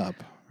coming up.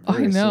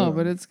 I know, soon.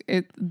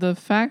 But the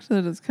fact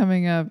that it's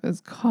coming up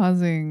is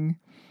causing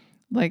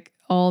like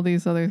all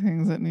these other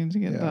things that need to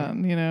get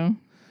done,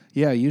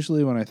 Yeah,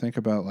 usually when I think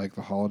about like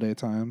the holiday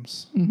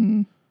times,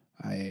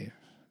 I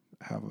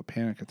have a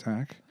panic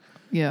attack.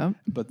 Yeah.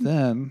 But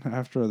then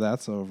after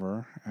that's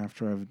over,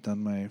 after I've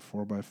done my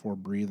 4x4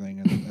 breathing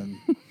and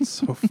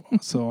so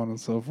on and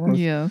so forth,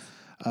 yes,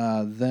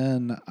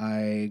 Then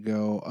I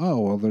go, oh,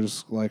 well,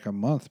 there's like a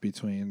month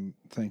between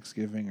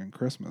Thanksgiving and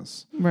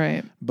Christmas.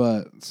 Right.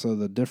 But so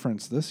the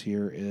difference this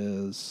year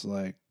is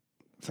like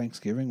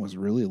Thanksgiving was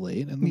really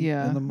late in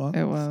the month.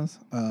 It was.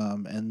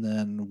 And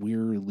then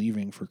we're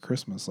leaving for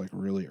Christmas like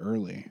really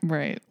early.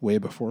 Right. Way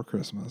before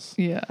Christmas.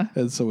 Yeah.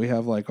 And so we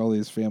have like all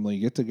these family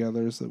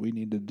get-togethers that we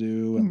need to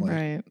do and like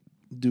right.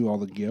 do all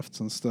the gifts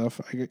and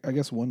stuff. I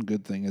guess one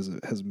good thing is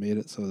it has made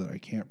it so that I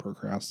can't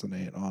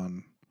procrastinate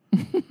on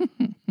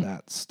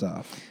that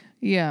stuff.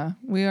 Yeah,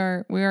 we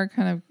are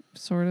kind of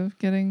sort of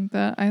getting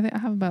that. I think I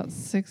have about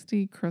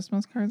 60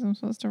 Christmas cards I'm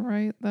supposed to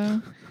write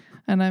though.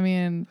 And I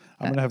mean,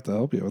 I'm going to have to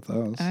help you with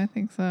those. I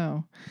think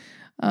so.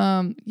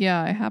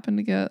 Yeah, I happened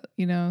to get,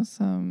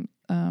 some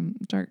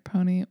Dark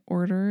Pony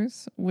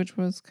orders, which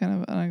was kind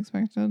of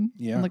unexpected.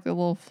 Yeah. Like a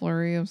little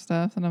flurry of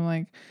stuff. And I'm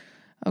like,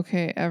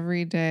 okay,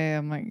 every day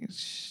I'm like,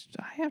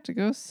 I have to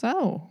go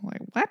sew.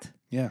 Like, what?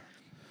 Yeah.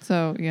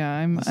 So,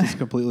 yeah, This is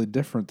completely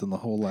different than the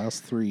whole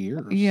last 3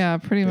 years. Yeah,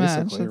 pretty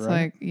much. It's right?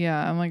 like,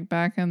 yeah, I'm like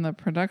back in the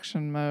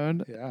production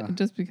mode. Yeah.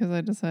 Just because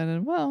I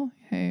decided, well,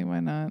 hey, why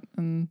not?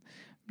 And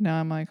now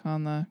I'm like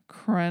on the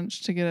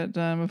crunch to get it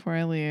done before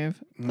I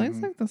leave.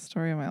 It's like the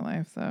story of my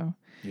life, though.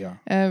 Yeah.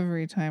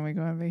 Every time we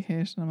go on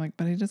vacation, I'm like,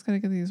 but I just got to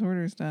get these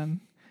orders done.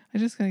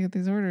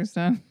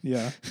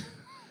 Yeah.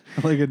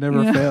 Like it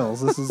never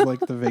fails. This is like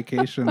the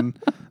vacation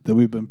that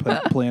we've been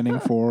planning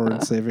for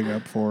and saving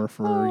up for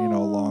a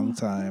long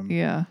time.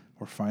 Yeah.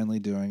 We're finally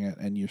doing it,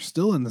 and you're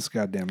still in this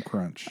goddamn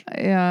crunch.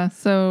 Yeah.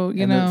 So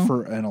with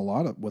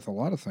a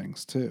lot of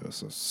things too.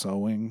 So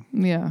sewing.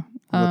 Yeah.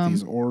 With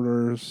these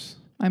orders.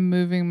 I'm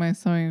moving my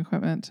sewing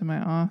equipment to my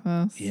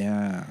office.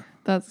 Yeah.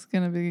 That's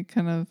going to be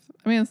kind of,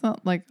 it's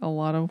not like a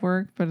lot of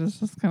work, but it's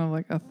just kind of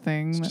like a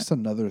thing. It's just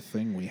another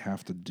thing we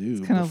have to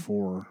do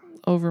before.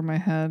 Over my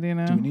head, Do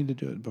we need to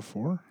do it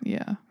before?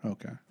 Yeah.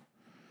 Okay.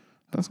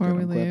 Before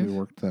we leave. Glad we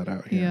worked that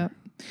out here. Yeah.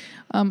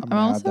 I'm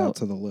gonna add that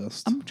to the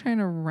list. I'm trying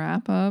to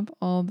wrap up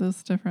all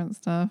this different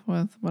stuff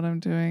with what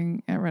I'm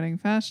doing at Reading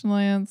Fashion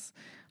Alliance,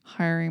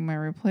 hiring my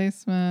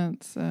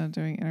replacements,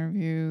 doing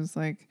interviews,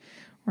 like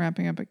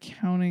wrapping up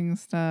accounting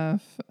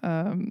stuff.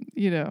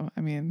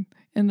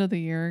 End of the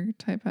year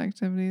type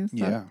activities.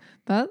 Yeah.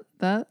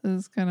 That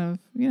is kind of,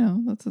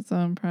 that's its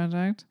own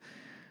project.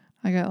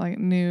 I got like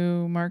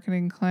new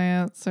marketing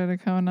clients sort of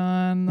coming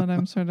on that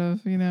I'm sort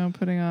of,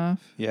 putting off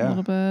a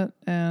little bit.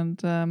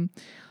 And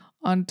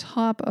on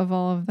top of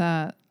all of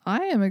that,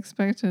 I am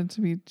expected to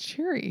be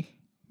cheery.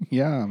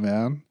 Yeah,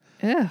 man.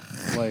 Ugh.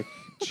 Like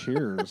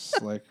cheers.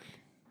 Like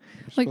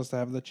you're supposed to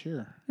have the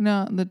cheer.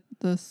 No,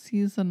 the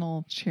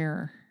seasonal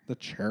cheer. The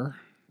chair?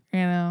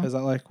 Is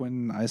that like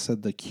when I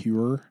said the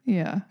cure?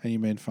 Yeah. And you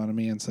made fun of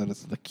me and said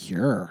it's the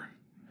cure.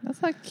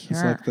 That's not cure.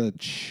 It's like the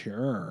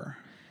cheer.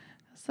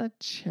 It's a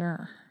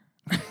chair.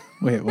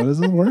 Wait, what is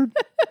the word?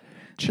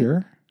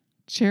 Cheer?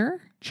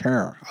 Cheer?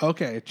 Chair.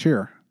 Okay,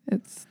 cheer.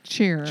 It's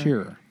cheer.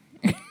 Cheer.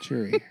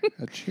 Cheery.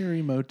 A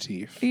cheery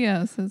motif.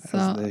 Yes, it's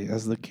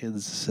as the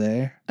kids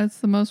say. It's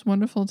the most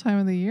wonderful time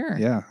of the year.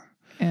 Yeah.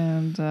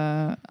 And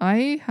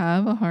I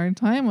have a hard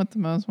time with the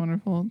most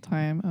wonderful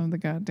time of the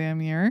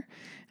goddamn year.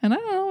 And I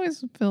don't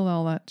always feel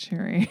all that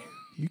cheery.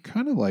 You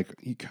kind of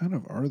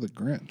are the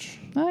Grinch.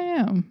 I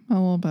am a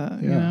little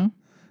bit,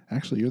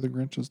 Actually, you're the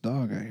Grinch's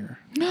dog, I hear.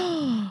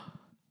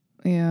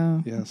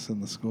 Yeah. Yes, in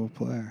the school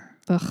play.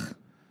 Ugh.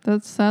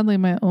 That's sadly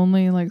my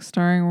only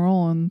starring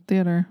role in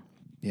theater.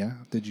 Yeah.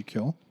 Did you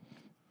kill?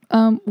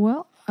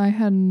 Well, I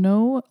had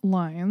no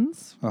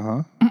lines.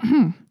 But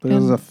it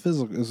was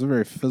it was a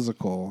very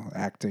physical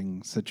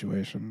acting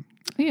situation.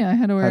 Yeah, I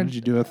had to wear. How did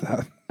you do with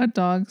that? A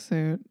dog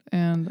suit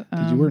and.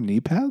 Did you wear knee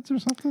pads or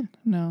something?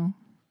 No,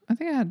 I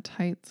think I had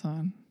tights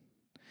on.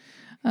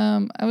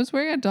 I was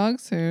wearing a dog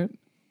suit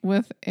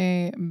with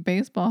a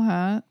baseball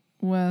hat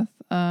with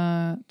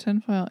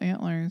tinfoil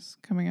antlers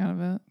coming out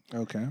of it.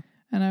 Okay.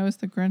 And I was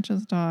the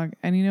Grinch's dog.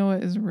 And you know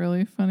what is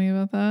really funny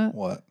about that?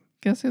 What?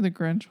 Guess who the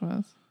Grinch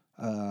was?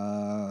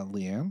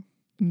 Leanne?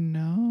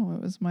 No,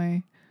 it was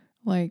my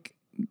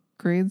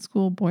grade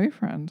school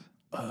boyfriend.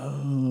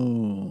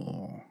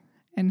 Oh.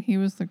 And he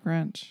was the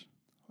Grinch.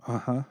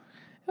 Uh-huh.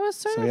 It was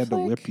sort of so he had to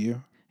whip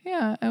you?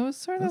 Yeah, it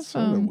was That's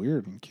sort of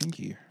weird and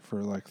kinky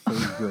for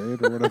third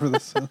grade or whatever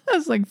this is.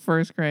 It was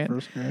first grade.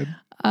 First grade?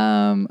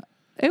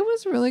 It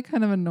was really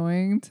kind of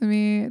annoying to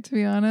me, to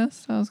be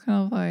honest. I was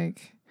kind of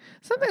like,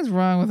 something's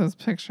wrong with this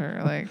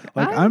picture.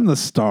 I'm the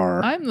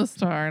star. I'm the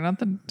star, not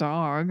the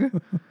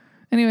dog.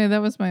 Anyway,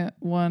 that was my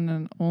one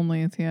and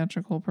only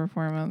theatrical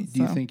performance.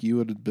 Do you think you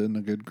would have been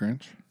a good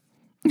Grinch?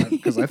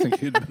 Because I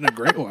think you'd been a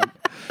great one.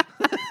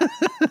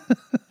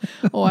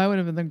 Oh, I would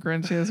have been the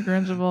Grinchiest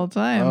Grinch of all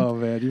time. Oh,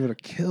 man, you would have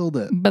killed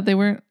it. But they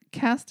weren't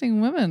casting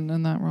women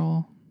in that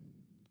role.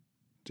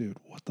 Dude,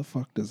 what the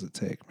fuck does it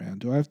take, man?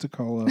 Do I have to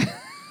call up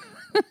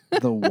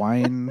the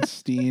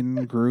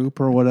Weinstein group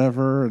or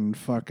whatever and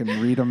fucking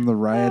read them the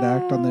riot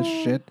act on this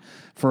shit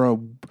for a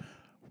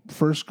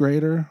first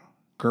grader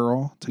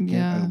girl to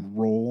get a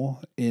role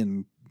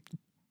in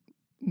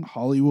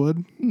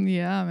Hollywood?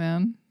 Yeah,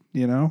 man.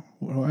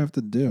 What do I have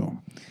to do?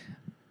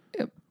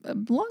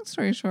 long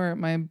story short,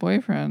 my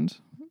boyfriend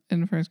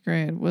in first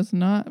grade was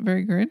not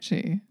very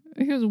Grinchy.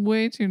 He was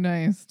way too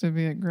nice to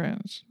be a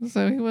Grinch.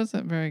 So he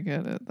wasn't very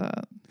good at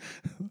that.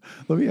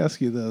 Let me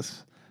ask you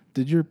this.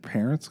 Did your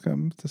parents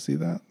come to see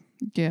that?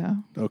 Yeah.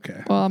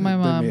 Okay. Well, my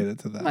mom. They made it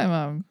to that. My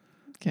mom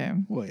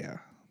came. Well, yeah.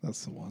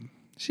 That's the one.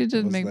 She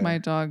did make my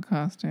dog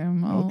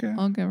costume.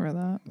 I'll give her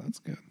that. That's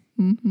good.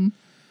 Mm-hmm.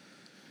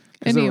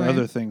 Because there were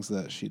other things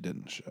that she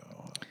didn't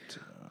show.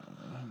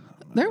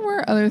 There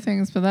were other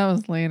things, but that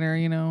was later,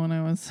 when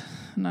I was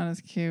not as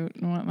cute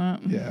and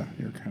whatnot. Yeah,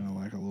 you're kind of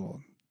like a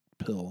little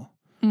pill,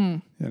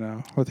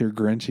 with your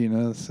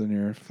Grinchiness and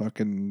your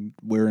fucking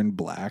wearing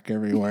black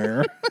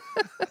everywhere.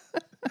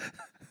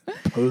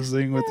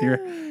 Posing with your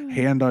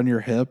hand on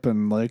your hip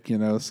and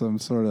some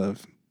sort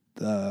of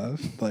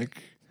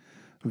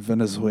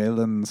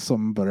Venezuelan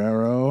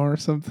sombrero or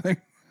something.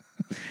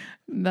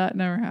 That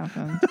never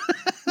happened.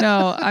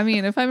 No, I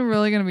mean, if I'm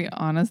really going to be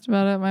honest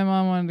about it, my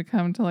mom wanted to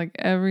come to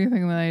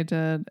everything that I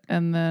did.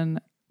 And then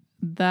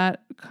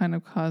that kind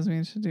of caused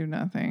me to do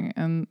nothing.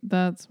 And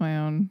that's my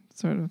own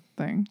sort of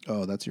thing.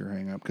 Oh, that's your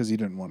hang up because you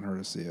didn't want her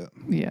to see it.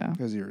 Yeah.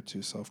 Because you were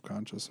too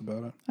self-conscious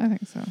about it. I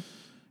think so.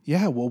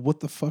 Yeah, well, what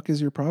the fuck is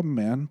your problem,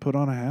 man? Put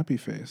on a happy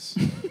face.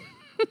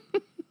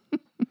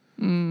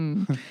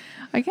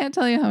 I can't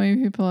tell you how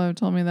many people have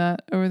told me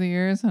that over the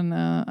years. And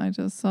I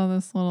just saw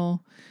this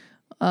little...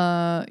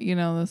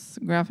 this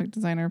graphic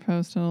designer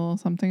posted a little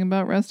something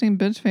about resting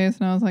bitch face,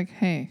 and I was like,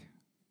 hey,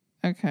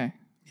 okay.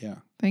 Yeah.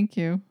 Thank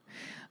you.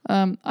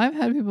 I've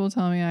had people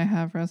tell me I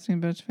have resting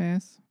bitch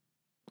face.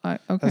 Okay.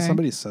 Has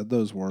somebody said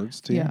those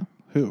words to you? Yeah.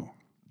 Who?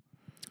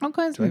 All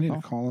kinds of people. Do I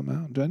need to call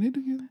them out? Do I need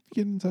to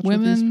get in touch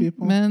with these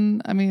people?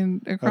 Men, I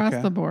mean, across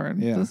the board.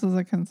 Yeah. This is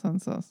a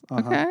consensus.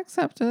 Okay, I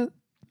accept it.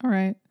 All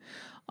right.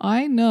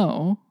 I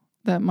know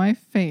that my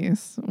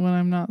face, when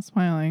I'm not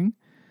smiling,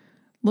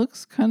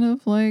 looks kind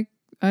of like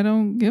I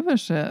don't give a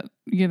shit,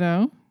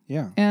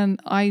 Yeah. And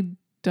I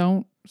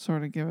don't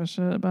sort of give a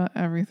shit about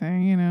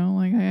everything,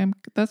 I am.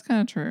 That's kind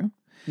of true.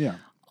 Yeah.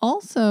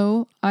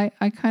 Also, I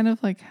kind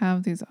of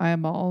have these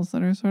eyeballs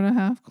that are sort of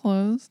half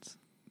closed,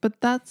 but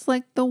that's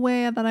the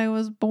way that I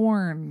was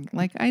born.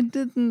 I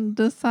didn't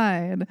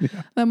decide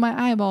that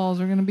my eyeballs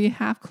are going to be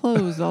half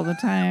closed all the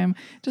time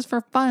just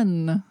for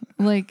fun.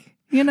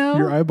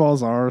 Your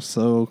eyeballs are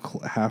so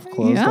half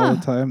closed all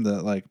the time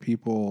that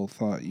people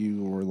thought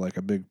you were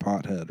a big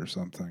pothead or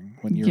something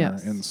when you were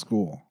in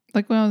school.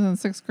 When I was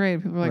in 6th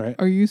grade, people were like, right.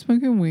 Are you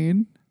smoking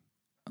weed?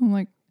 I'm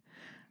like,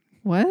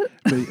 what?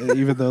 But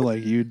even though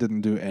you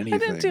didn't do anything. I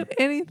didn't do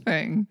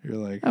anything.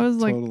 You're I was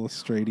total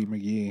straighty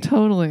McGee.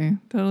 Totally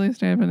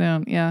straight up and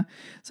down. Yeah.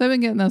 So I've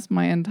been getting this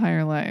my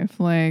entire life.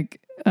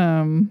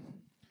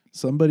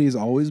 Somebody's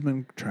always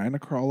been trying to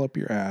crawl up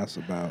your ass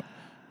about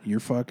your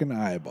fucking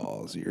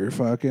eyeballs, your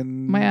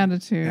fucking my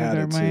attitude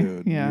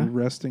or your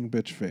resting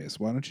bitch face.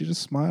 Why don't you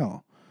just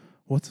smile?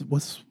 What's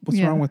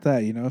wrong with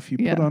that? If you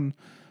put on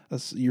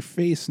your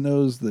face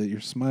knows that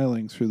you're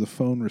smiling through the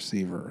phone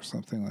receiver or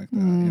something like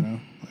that.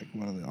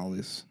 One of all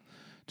these.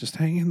 Just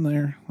hang in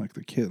there, like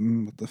the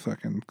kitten with the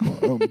fucking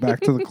back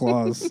to the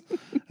claws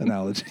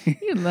analogy.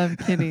 You love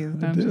kitties,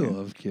 don't you? I do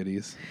love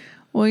kitties.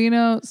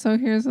 Well, so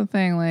here's the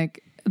thing.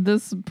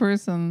 This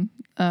person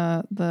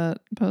that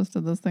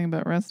posted this thing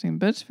about resting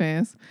bitch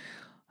face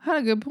had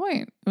a good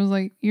point. It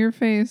was your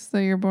face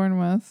that you're born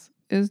with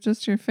is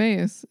just your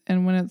face.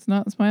 And when it's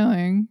not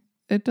smiling,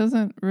 it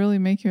doesn't really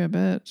make you a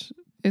bitch.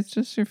 It's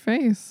just your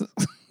face.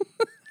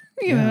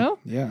 you know?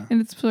 Yeah. And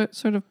it's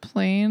sort of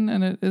plain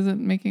and it isn't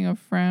making a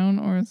frown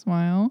or a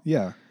smile.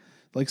 Yeah.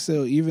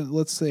 So even,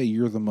 let's say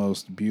you're the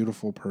most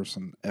beautiful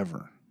person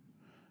ever.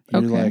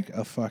 You're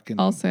a fucking...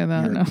 I'll say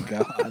that. You're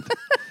a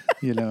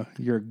god.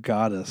 You're a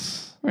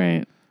goddess.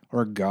 Right.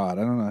 Or god.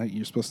 I don't know.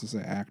 You're supposed to say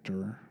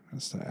actor.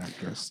 It's the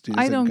actress.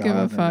 I don't give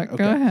a fuck.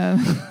 Go ahead.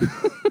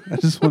 I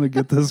just want to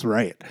get this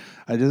right.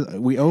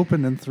 We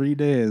open in 3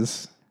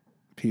 days,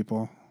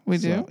 people. We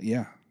do?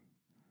 Yeah.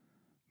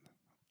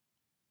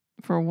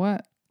 For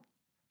what?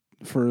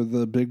 For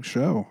the big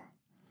show.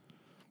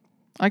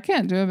 I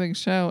can't do a big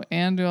show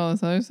and do all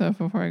this other stuff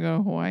before I go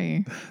to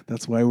Hawaii.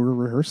 That's why we're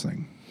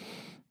rehearsing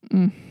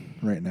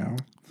right now.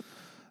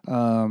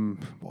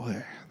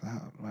 Boy,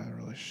 I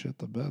really shit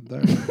the bed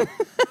there.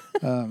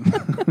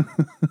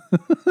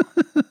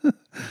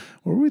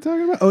 What were we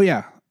talking about? Oh,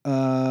 yeah.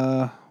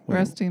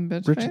 Resting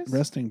bitch face?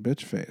 Resting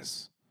bitch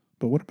face.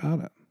 But what about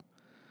it?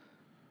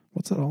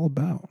 What's it all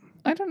about?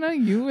 I don't know.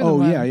 You were the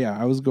one. Yeah.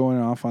 I was going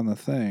off on the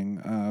thing.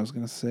 I was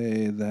going to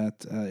say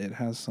that it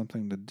has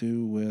something to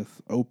do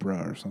with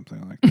Oprah or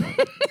something like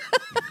that.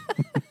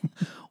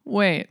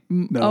 Wait.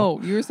 No.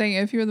 Oh, you were saying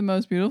if you're the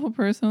most beautiful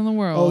person in the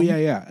world. Oh,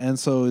 yeah. And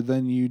so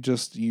then you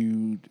just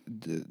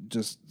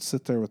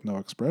sit there with no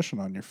expression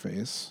on your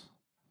face.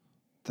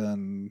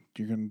 Then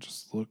you're going to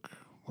just look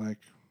like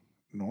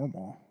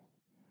normal.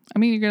 I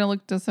mean, you're going to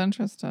look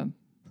disinterested.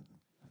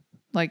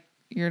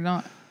 You're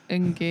not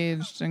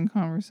engaged in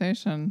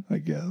conversation. I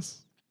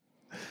guess.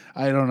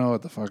 I don't know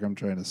what the fuck I'm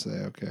trying to say,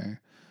 okay?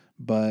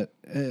 But,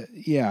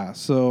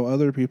 so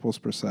other people's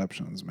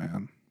perceptions,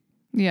 man.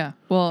 Yeah.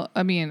 Well,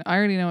 I mean, I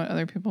already know what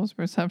other people's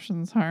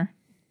perceptions are.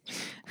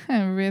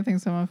 Everybody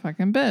thinks I'm a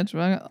fucking bitch,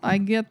 but I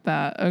get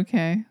that.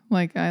 Okay.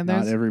 Like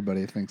not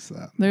everybody thinks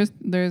that.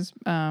 There's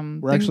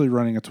we're actually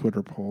running a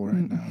Twitter poll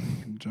right now.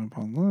 You can jump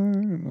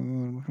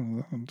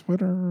online on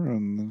Twitter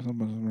and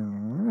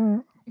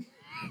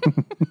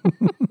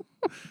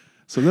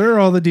so there are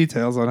all the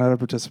details on how to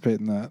participate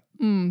in that.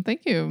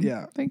 Thank you.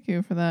 Yeah. Thank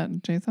you for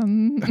that,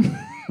 Jason.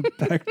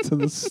 Back to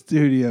the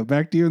studio.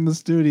 Back to you in the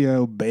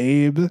studio,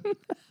 babe.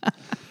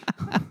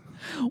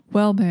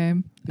 Well,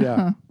 babe.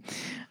 Yeah.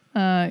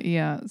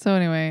 Yeah. So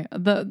anyway,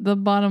 the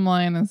bottom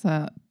line is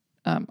that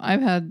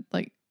I've had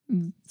like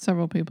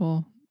several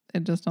people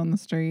just on the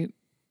street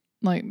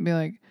like be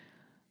like,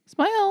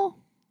 smile.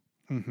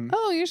 Mm-hmm.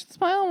 Oh, you should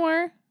smile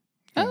more.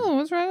 Yeah. Oh,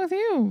 what's wrong with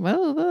you?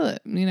 Well,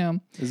 you know.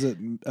 Is it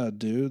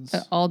dudes?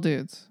 All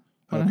dudes.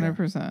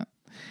 100%. Okay.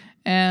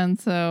 And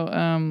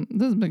so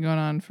this has been going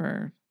on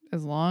for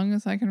as long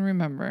as I can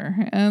remember.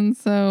 And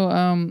so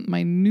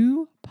my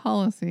new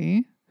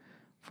policy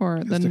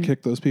is to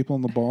kick those people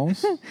in the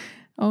balls?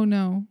 Oh,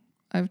 no.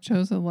 I've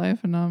chosen life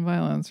and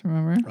nonviolence,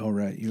 remember? Oh,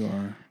 right. You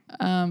are.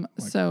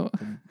 So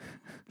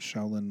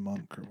Shaolin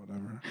monk or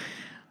whatever.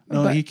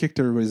 No, he kicked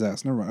everybody's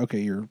ass. Never mind. Okay,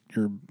 you're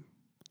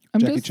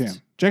Jackie Chan.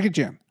 Jackie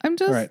Chan. I'm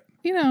just, right.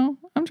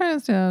 I'm trying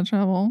to stay out of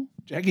trouble.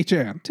 Jackie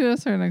Chan. To a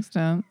certain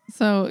extent.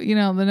 So,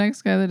 the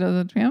next guy that does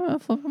it to me, I'm going to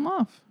flip him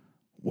off.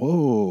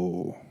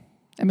 Whoa.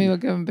 And maybe I'll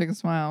give him a big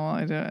smile while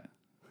I do it.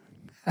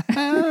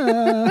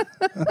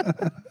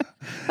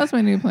 That's my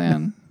new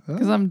plan.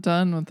 Because I'm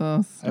done with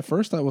this. At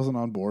first, I wasn't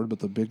on board, but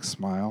the big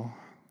smile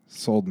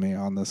sold me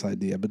on this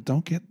idea. But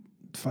don't get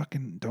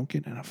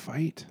in a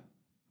fight.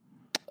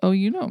 Oh,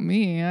 you know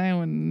me. I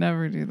would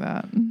never do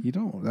that. You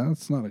don't.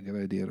 That's not a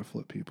good idea to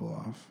flip people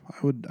off.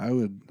 I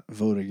would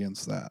vote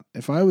against that.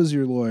 If I was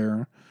your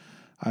lawyer,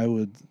 I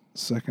would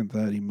second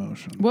that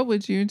emotion. What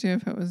would you do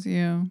if it was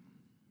you?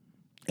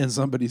 And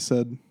somebody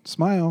said,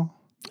 smile.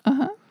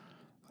 Uh-huh.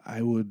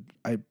 I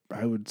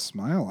would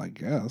smile, I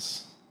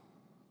guess.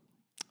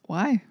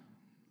 Why?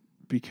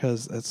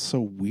 Because that's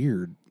so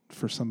weird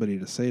for somebody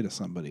to say to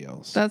somebody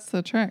else. That's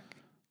the trick.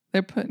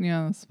 They're putting you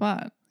on the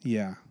spot.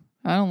 Yeah.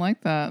 I don't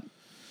like that.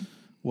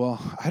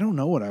 Well, I don't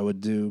know what I would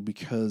do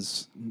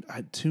because,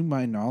 to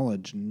my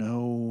knowledge,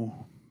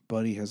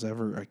 nobody has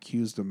ever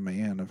accused a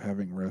man of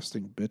having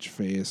resting bitch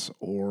face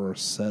or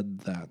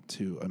said that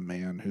to a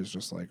man who's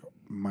just like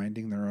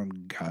minding their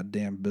own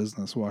goddamn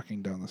business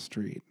walking down the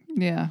street.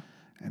 Yeah.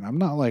 And I'm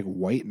not like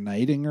white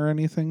knighting or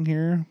anything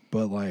here,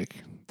 but like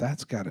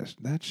that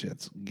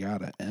shit's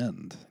gotta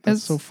end.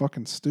 That's so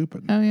fucking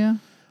stupid. Oh yeah.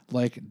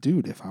 Like,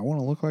 dude, if I want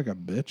to look like a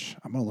bitch,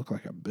 I'm gonna look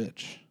like a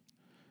bitch.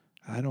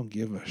 I don't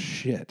give a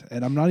shit.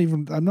 And I'm not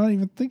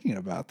even thinking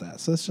about that.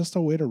 So it's just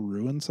a way to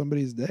ruin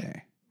somebody's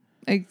day.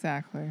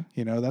 Exactly.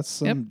 That's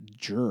some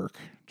jerk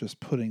just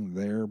putting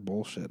their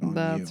bullshit on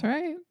That's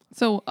right.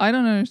 So I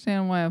don't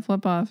understand why a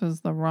flip off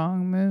is the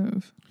wrong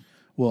move.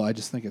 Well, I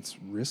just think it's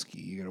risky.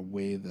 You gotta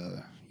weigh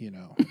the, you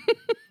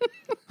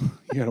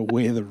gotta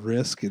weigh the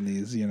risk in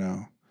these,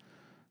 Then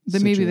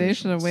maybe they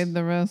should have weighed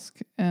the risk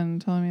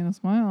and telling me to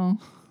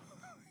smile.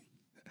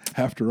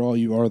 After all,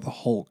 you are the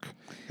Hulk,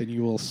 and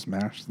you will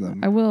smash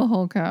them. I will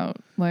Hulk out.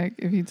 Like,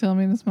 if you tell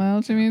me to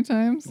smile too many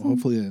times. Well,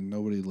 hopefully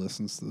nobody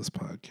listens to this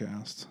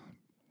podcast,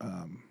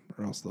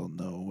 or else they'll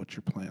know what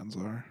your plans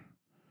are.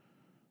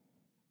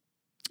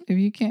 If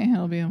you can't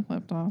handle being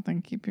flipped off,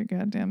 then keep your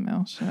goddamn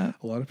mouth shut.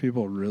 A lot of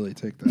people really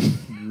take that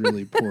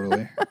really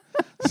poorly.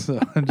 So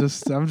I'm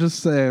just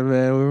saying,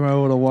 man, we might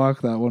want to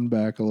walk that one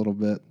back a little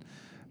bit.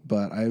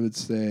 But I would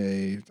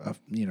say,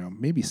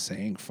 maybe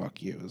saying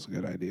 "fuck you" is a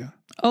good idea.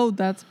 Oh,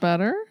 that's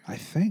better? I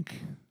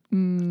think.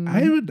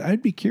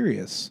 I'd be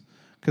curious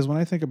because when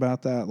I think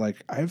about that, like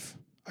I've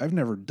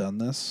never done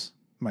this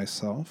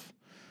myself,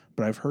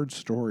 but I've heard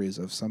stories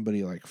of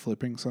somebody like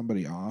flipping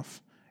somebody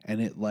off,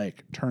 and it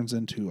like turns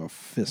into a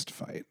fist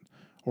fight,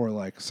 or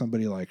like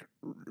somebody like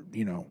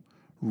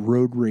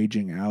road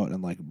raging out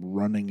and like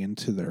running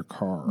into their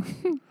car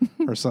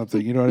or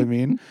something. You know what I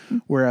mean?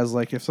 Whereas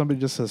like if somebody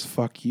just says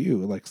 "fuck you,"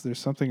 like there's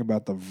something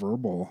about the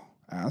verbal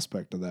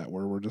aspect of that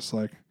where we're just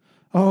like,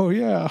 oh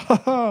yeah,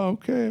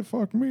 okay,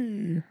 fuck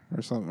me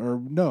or something.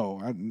 Or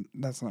no,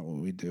 that's not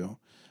what we do.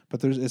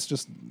 But it's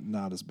just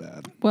not as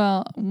bad.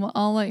 Well,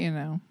 I'll let you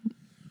know.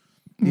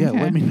 Yeah, okay.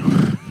 Let me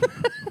know.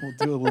 We'll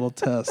do a little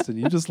test, and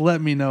you just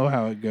let me know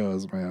how it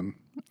goes, man.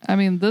 I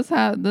mean, this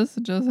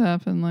just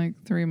happened like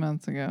 3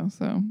 months ago,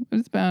 so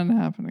it's bound to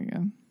happen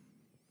again.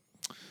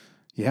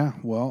 Yeah,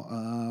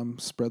 well,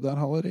 spread that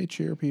holiday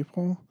cheer,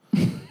 people.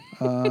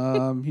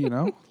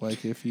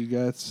 Like if you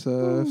guys,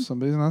 if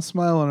somebody's not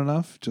smiling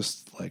enough,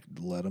 just like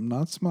let them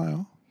not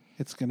smile.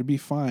 It's going to be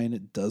fine.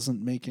 It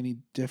doesn't make any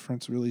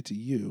difference really to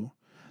you.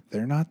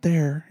 They're not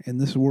there in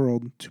this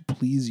world to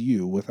please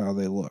you with how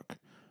they look.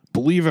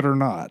 Believe it or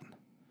not.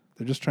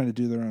 They're just trying to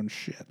do their own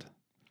shit.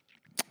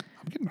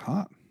 I'm getting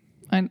hot.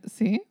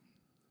 See?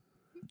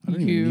 I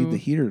don't even need the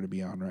heater to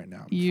be on right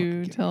now.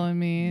 You telling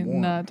me warm.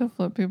 Not to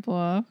flip people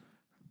off?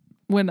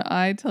 when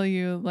I tell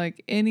you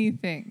like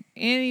anything,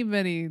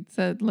 anybody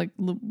said like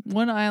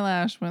one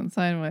eyelash went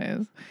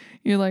sideways,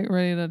 you're like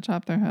ready to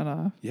chop their head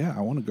off. Yeah,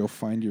 I want to go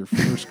find your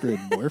first grade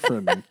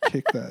boyfriend and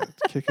kick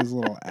his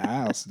little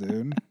ass,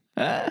 dude.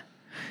 The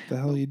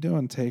hell are you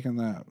doing taking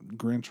that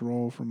Grinch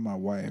role from my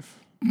wife,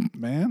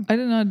 man? I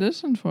didn't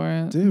audition for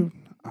it, dude.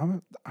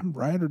 I'm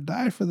ride or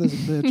die for this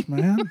bitch,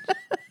 man.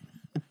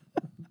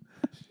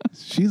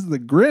 She's the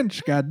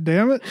Grinch, god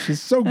damn it.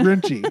 She's so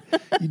Grinchy.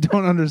 You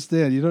don't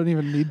understand. You don't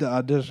even need to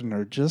audition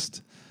her.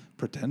 Just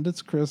pretend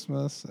it's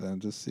Christmas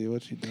and just see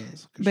what she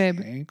does. Babe,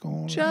 she ain't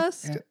gonna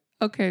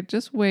okay,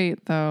 just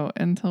wait though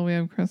until we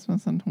have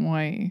Christmas in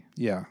Hawaii.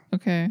 Yeah.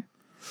 Okay.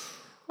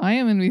 I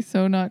am gonna be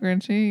so not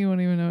Grinchy, you won't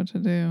even know what to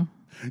do.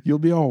 You'll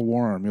be all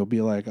warm. You'll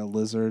be like a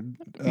lizard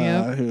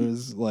Yep.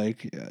 who's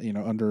like,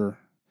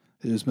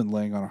 who's been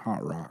laying on a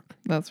hot rock.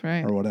 That's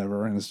right. Or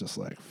whatever. And it's just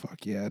like,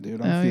 fuck yeah,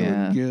 dude. I'm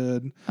feeling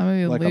good. I'm gonna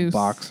be like loose. A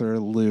boxer,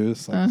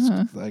 loose.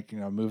 Like,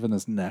 moving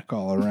his neck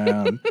all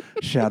around.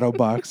 Shadow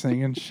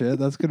boxing and shit.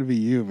 That's going to be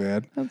you,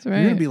 man. That's right.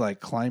 You're going to be like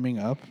climbing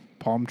up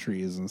palm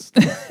trees and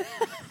stuff.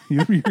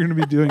 You're going to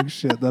be doing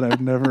shit that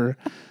I've never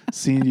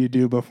seen you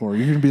do before.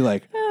 You're going to be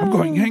like, I'm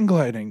going hang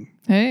gliding.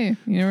 Hey,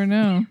 you never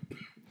know.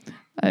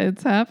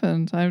 It's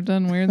happened. I've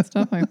done weird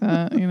stuff like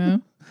that,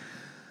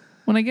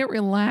 When I get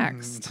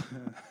relaxed,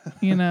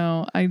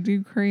 I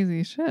do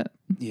crazy shit.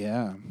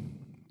 Yeah.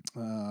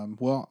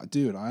 Well,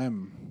 dude, I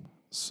am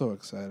so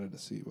excited to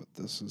see what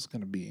this is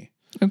going to be.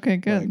 Okay,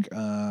 good. Like,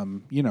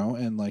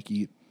 and like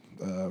eat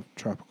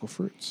tropical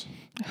fruits.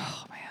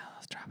 Oh man,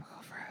 those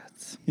tropical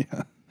fruits.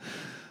 Yeah.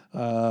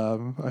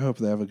 I hope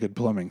they have a good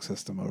plumbing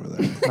system over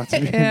there. Not to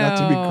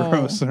be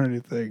gross or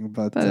anything,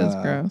 but that is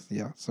gross.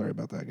 Yeah, sorry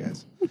about that,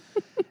 guys.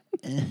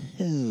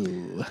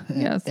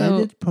 Yeah. So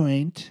edit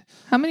point.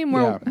 How many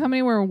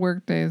more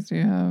work days do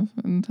you have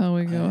until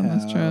we go on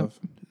this trip?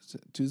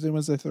 Tuesday,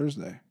 Wednesday,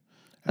 Thursday.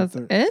 That's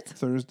it?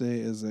 Thursday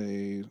is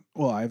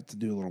I have to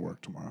do a little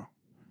work tomorrow.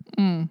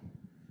 I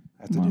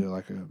have to do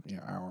like a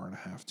hour and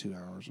a half, 2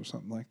 hours or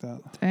something like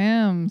that.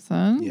 Damn,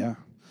 son. Yeah.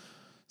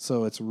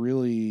 So it's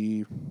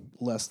really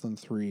less than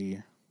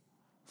 3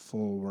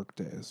 full work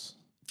days.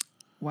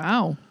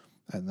 Wow.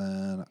 And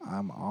then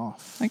I'm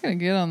off. I gotta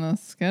get on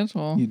this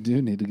schedule. You do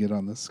need to get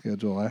on this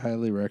schedule. I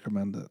highly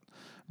recommend it.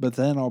 But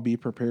then I'll be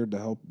prepared to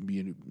help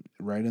you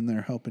right in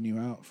there helping you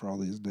out for all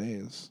these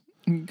days.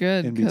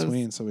 Good. In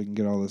between so we can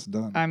get all this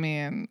done. I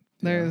mean,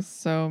 there's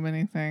so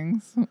many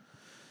things.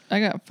 I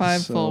got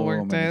 5 full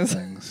work days.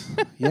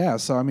 Yeah,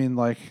 so I mean,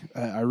 like,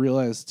 I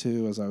realized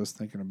too as I was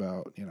thinking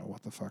about,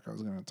 what the fuck I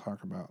was going to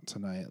talk about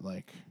tonight,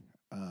 like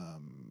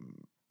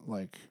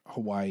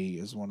Hawaii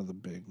is one of the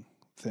big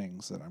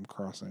things that I'm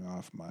crossing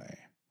off my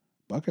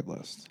bucket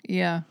list.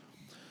 Yeah.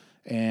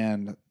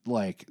 And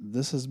like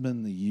this has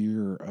been the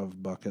year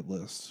of bucket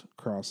list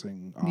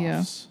crossings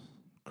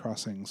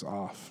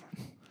off.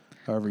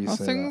 However you say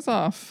that. Crossings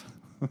off.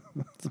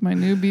 It's my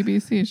new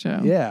BBC show.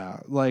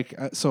 Yeah, like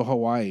so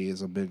Hawaii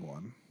is a big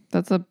one.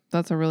 That's a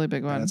really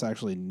big one. And it's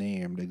actually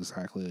named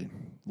exactly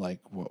like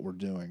what we're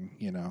doing,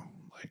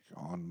 like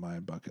on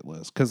my bucket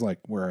list. Because like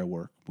where I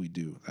work, we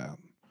do that.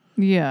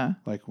 Yeah.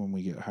 Like when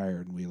we get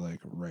hired, we like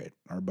write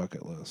our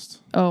bucket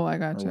list. Oh, I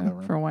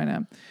gotcha. For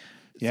YNAB.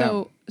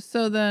 Yeah.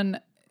 So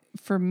then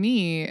for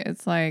me,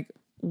 it's like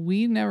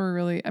we never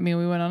really,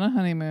 we went on a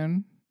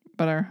honeymoon,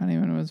 but our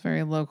honeymoon was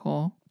very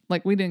local.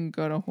 Like we didn't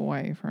go to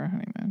Hawaii for a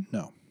honeymoon.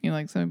 No.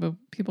 Like some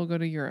people go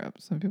to Europe,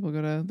 some people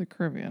go to the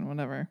Caribbean,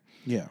 whatever.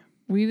 Yeah.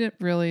 We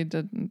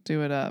didn't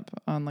do it up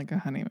on like a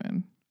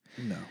honeymoon.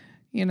 No.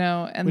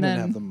 And we then didn't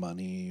have the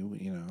money, we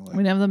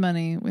didn't have the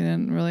money. We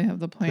didn't really have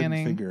the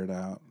planning. Couldn't figure it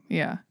out.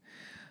 Yeah.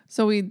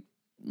 So we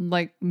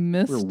like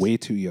missed. We're way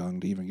too young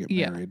to even get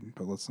married,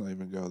 but let's not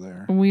even go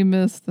there. We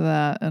missed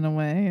that in a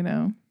way,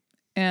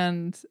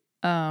 And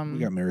we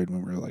got married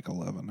when we were like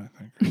 11, I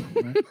think.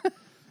 Right?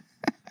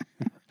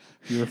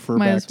 If you refer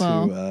back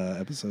to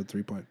episode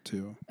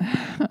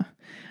 3.2.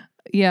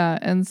 Yeah,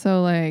 and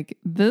so like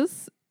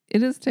this,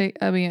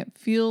 it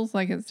feels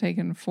like it's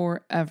taken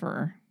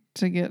forever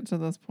to get to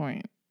this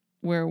point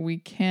where we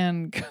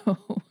can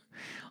go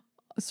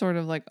sort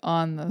of like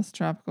on this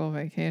tropical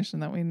vacation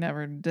that we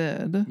never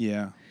did.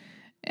 Yeah.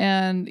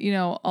 And,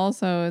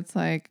 also it's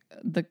like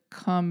the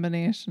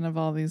combination of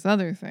all these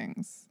other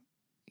things,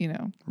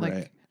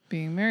 like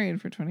being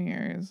married for 20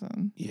 years.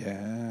 And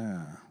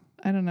yeah.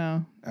 I don't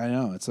know. I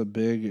know. It's a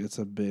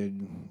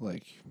big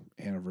like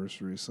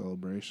anniversary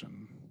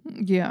celebration.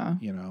 Yeah.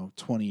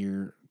 20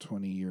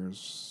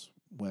 years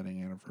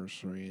wedding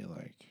anniversary,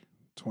 like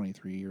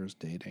 23 years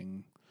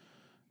dating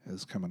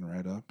is coming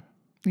right up.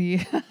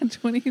 Yeah,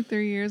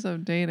 23 years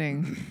of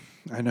dating.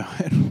 I know.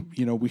 And,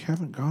 we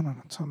haven't gone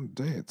on a ton of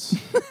dates.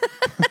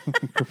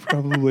 could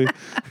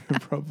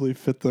probably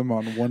fit them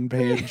on one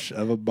page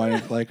of a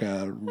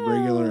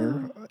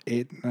regular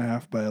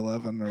 8.5 by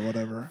 11 or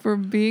whatever. For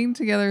being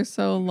together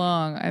so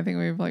long, I think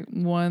we've like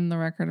won the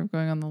record of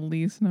going on the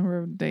least number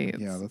of dates.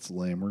 Yeah, that's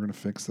lame. We're going to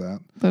fix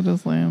that. That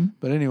is lame.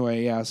 But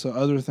anyway, yeah, so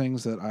other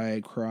things that I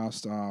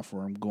crossed off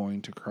or I'm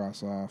going to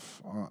cross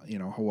off,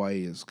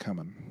 Hawaii is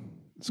coming.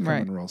 It's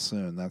coming real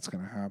soon. That's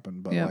going to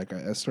happen. But like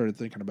I started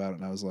thinking about it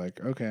and I was like,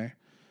 okay,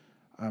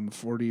 I'm a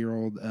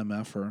 40-year-old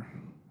MFer.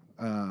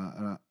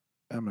 And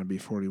I'm going to be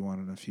 41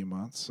 in a few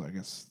months. So I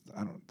guess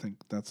I don't think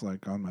that's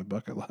like on my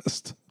bucket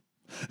list.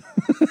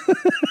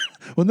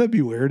 Wouldn't that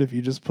be weird if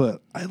you just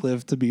put, I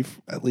live to be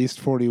at least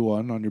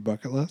 41 on your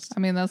bucket list? I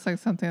mean, that's like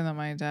something that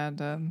my dad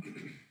did.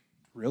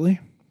 Really?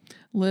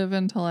 Live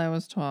until I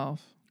was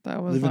 12.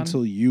 That was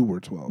until you were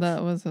 12.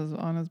 That was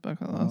on his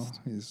bucket list.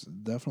 He's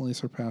definitely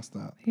surpassed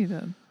that. He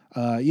did.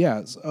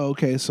 Yeah.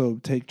 Okay, so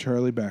take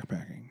Charlie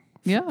backpacking.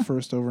 Yeah.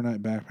 First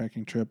overnight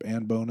backpacking trip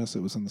and bonus. It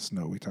was in the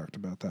snow. We talked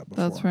about that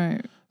before. That's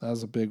right. That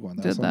was a big one.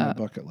 That's on my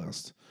bucket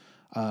list.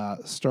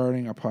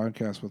 Starting a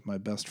podcast with my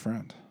best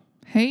friend.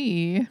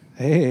 Hey,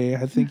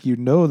 I think you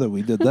know that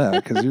we did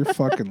that because you're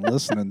fucking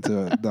listening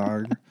to it,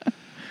 dog.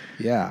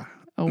 Yeah.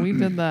 Oh, we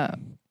did that.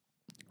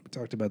 We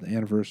talked about the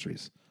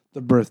anniversaries,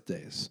 the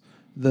birthdays,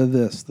 the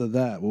this, the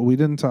that. What we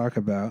didn't talk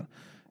about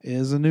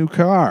is a new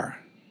car.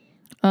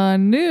 A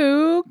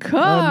new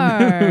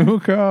car. A new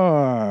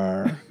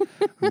car.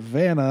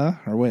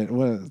 Vanna, or wait,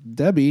 what?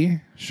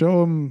 Debbie. Show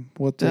them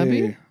what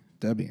Debbie?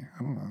 Debbie.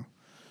 I don't know.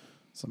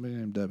 Somebody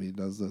named Debbie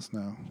does this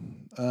now.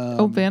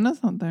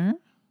 Vanna's not there.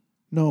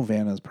 No,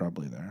 Vanna's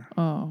probably there.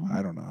 Oh,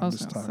 I don't know. I was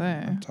just talking.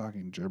 I'm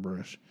talking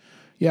gibberish.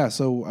 Yeah,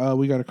 so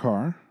we got a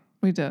car.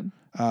 We did.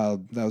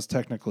 That was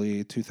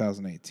technically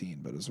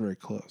 2018, but it was very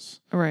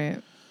close.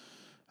 Right.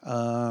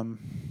 And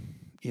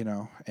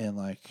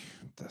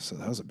so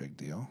that was a big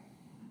deal.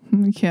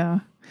 Yeah,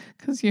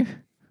 because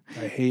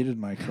I hated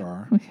my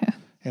car. Yeah.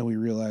 And we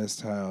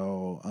realized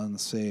how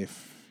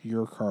unsafe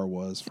your car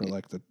was for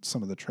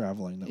some of the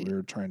traveling that we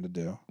were trying to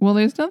do. Well,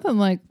 there's nothing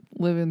like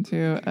living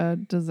through a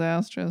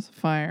disastrous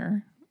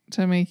fire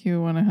to make you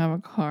want to have a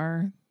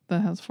car that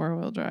has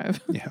 4-wheel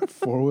drive. Yeah,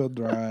 4-wheel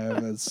drive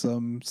has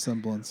some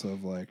semblance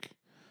of I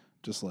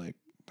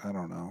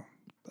don't know,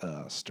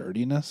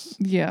 sturdiness.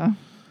 Yeah.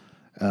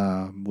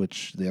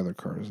 Which the other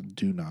cars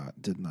did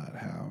not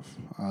have.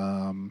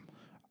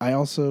 I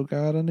also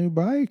got a new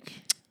bike.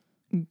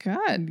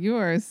 God, you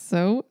are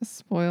so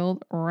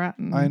spoiled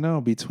rotten. I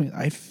know.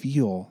 I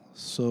feel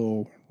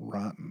so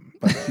rotten,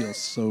 but I feel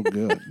so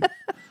good.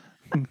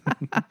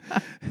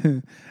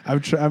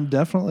 I'm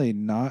definitely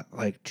not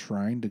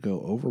trying to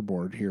go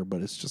overboard here,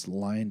 but it's just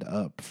lined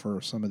up for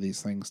some of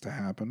these things to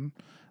happen.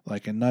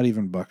 And not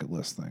even bucket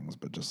list things,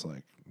 but just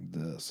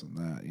this and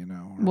that,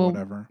 or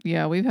whatever.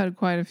 Yeah, we've had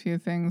quite a few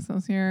things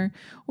this year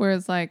where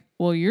it's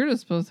you're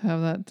just supposed to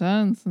have that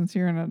done since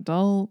you're an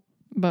adult,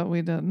 but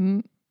we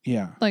didn't.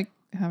 Yeah.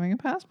 Having a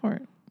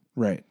passport.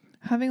 Right.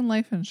 Having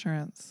life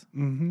insurance.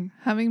 Mm-hmm.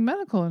 Having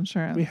medical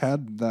insurance. We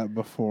had that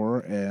before,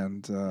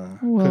 and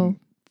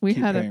we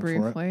had it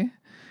briefly.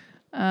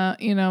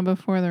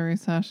 Before the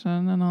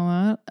recession and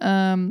all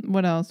that.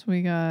 What else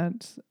we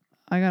got?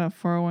 I got a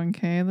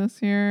 401k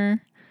this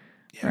year.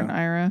 Yeah. Or an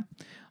IRA.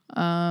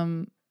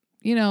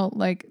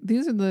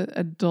 These are the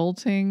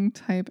adulting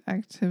type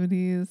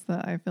activities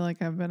that I feel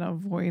like I've been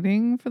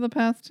avoiding for the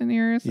past 10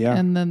 years. Yeah.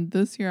 And then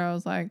this year I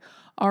was like,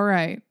 all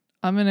right,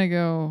 I'm going to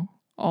go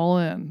all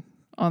in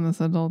on this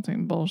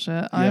adulting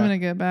bullshit. Yeah. I'm going to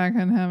get back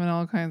on having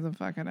all kinds of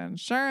fucking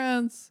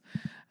insurance.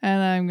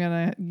 And I'm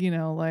going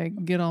to,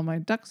 get all my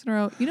ducks in a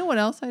row. You know what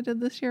else I did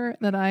this year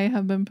that I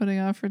have been putting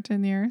off for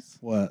 10 years?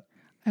 What?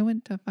 I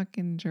went to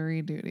fucking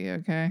jury duty,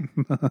 okay?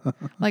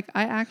 I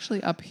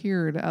actually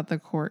appeared at the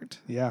court.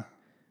 Yeah.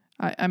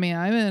 I mean,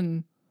 I've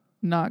been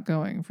not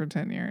going for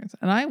 10 years.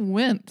 And I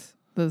went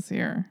this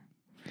year.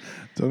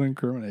 Don't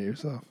incriminate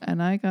yourself.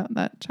 And I got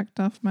that checked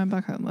off my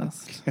bucket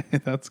list. Okay,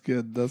 that's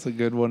good. That's a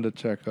good one to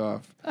check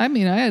off. I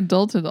mean, I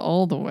adulted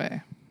all the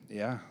way.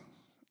 Yeah.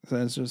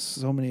 There's just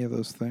so many of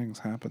those things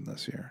happened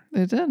this year.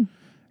 They did.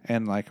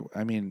 And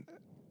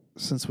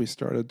since we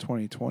started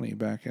 2020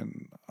 back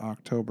in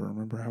October,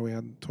 remember how we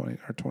had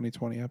our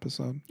 2020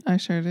 episode? I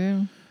sure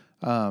do.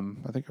 I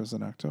think it was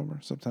in October,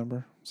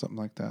 September, something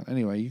like that.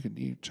 Anyway,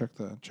 you check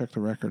the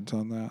records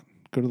on that.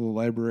 Go to the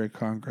Library of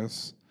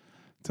Congress.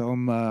 Tell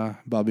them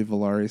Bobby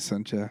Villari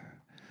sent you.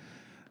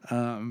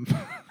 I'm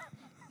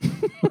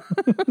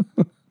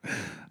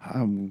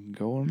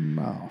going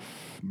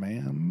off,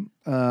 man.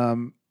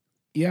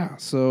 Yeah,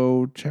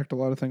 so checked a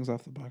lot of things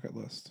off the bucket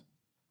list.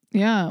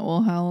 Yeah,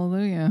 well,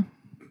 hallelujah.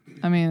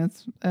 I mean,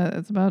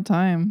 it's about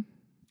time.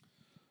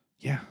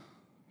 Yeah.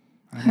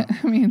 I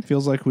mean,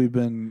 feels like we've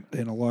been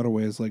in a lot of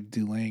ways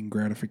delaying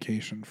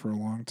gratification for a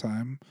long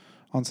time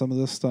on some of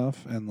this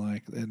stuff, and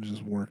it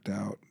just worked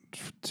out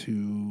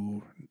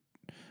to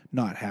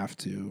not have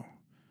to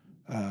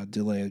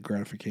delay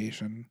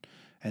gratufication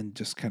and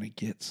just kind of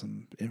get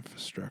some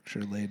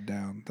infrastructure laid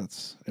down.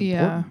 That's important.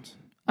 Yeah.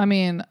 I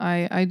mean,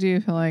 I do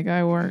feel like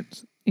I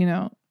worked,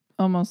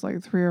 almost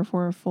 3 or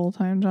 4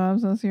 full-time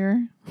jobs this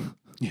year.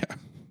 Yeah.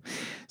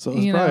 So it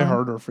was probably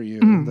harder for you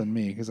than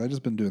me because I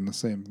just been doing the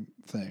same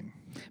thing.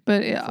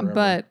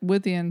 But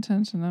with the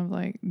intention of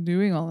like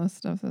doing all this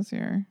stuff this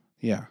year.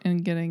 Yeah.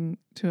 And getting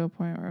to a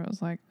point where I was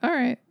like, all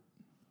right,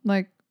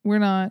 like we're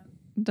not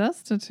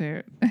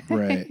destitute.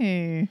 Right.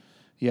 Hey.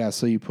 Yeah,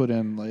 so you put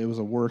in, like, it was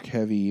a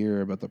work-heavy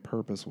year, but the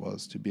purpose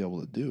was to be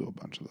able to do a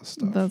bunch of this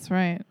stuff. That's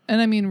right. And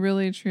I mean,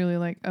 really, truly,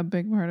 like, a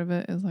big part of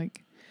it is,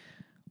 like,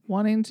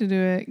 wanting to do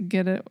it,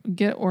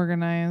 get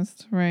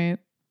organized, right?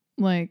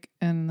 Like,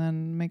 and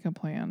then make a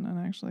plan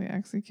and actually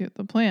execute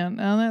the plan.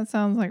 Now, that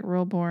sounds, like,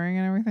 real boring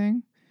and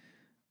everything,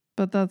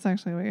 but that's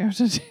actually what you have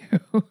to do.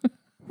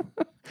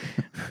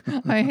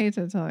 I hate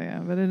to tell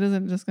you, but it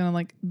isn't just gonna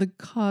like the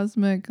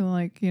cosmic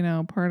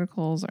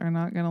particles are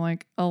not gonna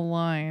like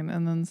align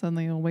and then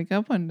suddenly you'll wake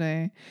up one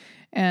day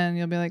and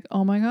you'll be like,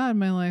 oh my god,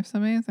 my life's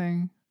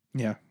amazing.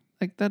 Yeah,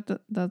 like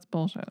that's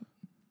bullshit.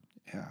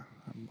 Yeah,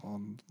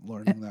 I'm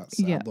learning that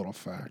sad little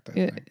fact.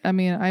 I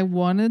mean, I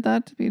wanted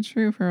that to be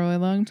true for a really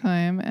long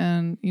time,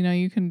 and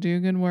you can do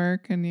good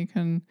work and you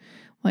can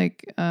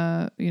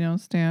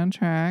stay on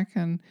track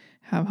and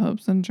have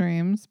hopes and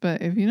dreams,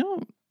 but if you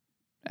don't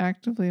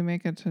actively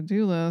make a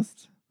to-do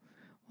list,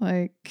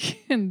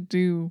 and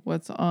do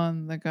what's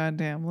on the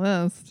goddamn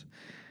list,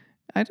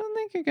 I don't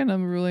think you're gonna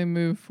really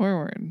move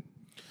forward.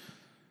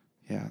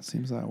 Yeah, it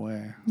seems that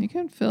way. You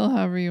can feel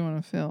however you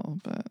want to feel,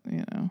 but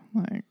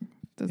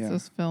it's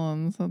just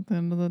feelings at the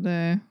end of the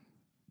day.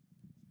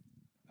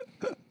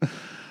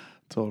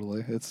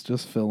 Totally, it's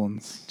just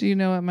feelings. Do you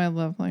know what my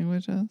love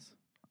language is?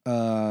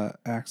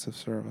 Acts of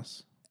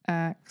service.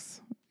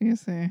 Acts. You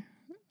see,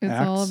 it's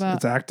Acts? all about.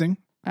 It's acting.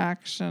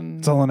 Action.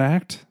 It's all an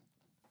act?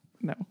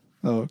 No.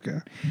 Oh, okay.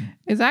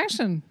 It's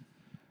action.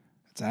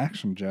 It's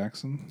action,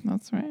 Jackson.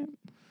 That's right.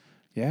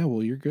 Yeah,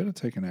 well, you're good at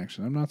taking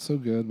action. I'm not so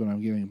good, but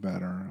I'm getting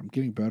better. I'm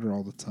getting better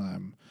all the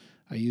time.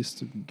 I used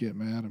to get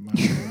mad at my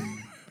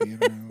own being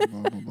around,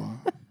 blah, blah, blah.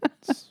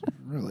 It's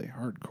really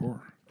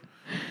hardcore.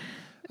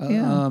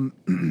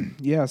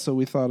 Yeah, so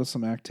we thought of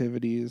some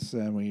activities,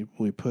 and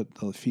we put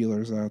the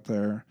feelers out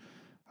there,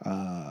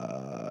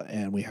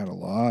 and we had a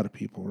lot of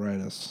people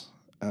write us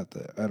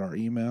at our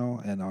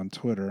email and on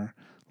Twitter,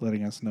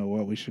 letting us know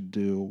what we should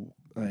do,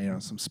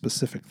 some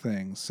specific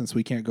things, since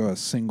we can't go a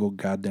single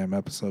goddamn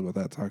episode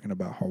without talking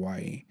about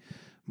Hawaii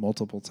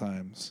multiple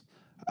times.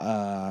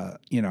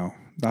 Not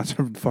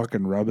to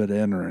fucking rub it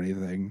in or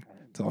anything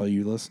to all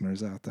you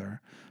listeners out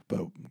there,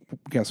 but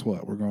guess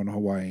what? We're going to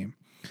Hawaii.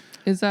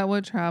 Is that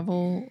what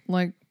travel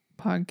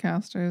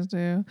podcasters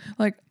do?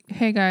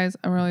 Hey guys,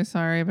 I'm really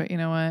sorry, but you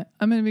know what?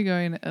 I'm going to be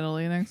going to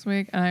Italy next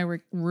week, and I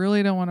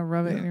really don't want to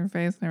rub it in your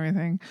face and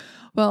everything.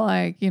 But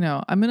I'm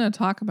going to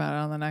talk about it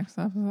on the next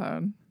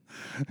episode.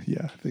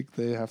 Yeah, I think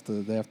they have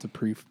to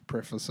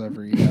preface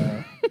every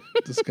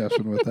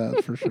discussion with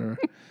that for sure.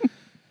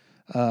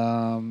 We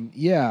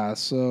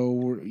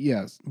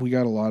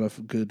got a lot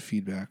of good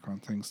feedback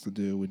on things to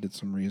do. We did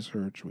some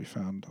research. We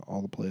found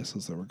all the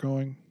places that we're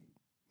going.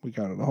 We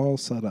got it all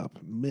set up,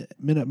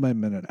 minute by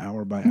minute,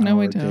 hour by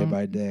hour, day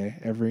by day.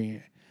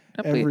 Every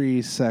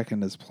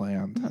second is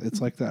planned.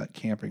 It's like that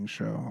camping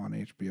show on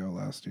HBO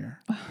last year.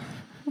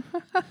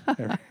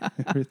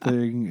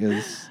 Everything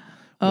is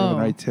an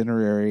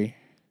itinerary.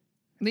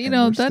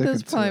 That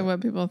is probably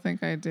what people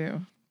think I do.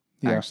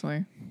 Yeah.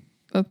 Actually,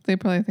 they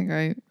probably think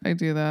I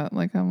do that.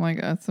 I'm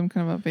at some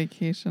kind of a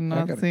vacation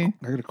Nazi.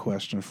 I got a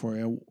question for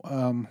you.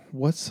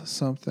 What's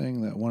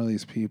something that one of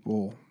these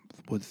people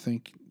would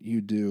think you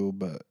do,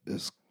 but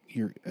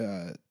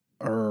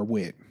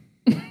wait.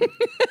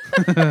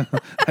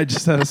 I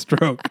just had a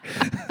stroke.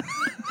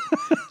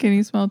 Can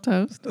you smell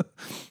toast?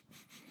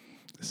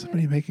 Is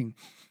somebody making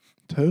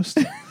toast?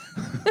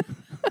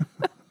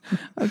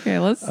 Okay,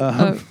 let's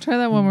try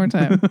that one more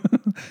time.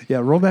 Yeah,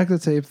 roll back the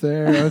tape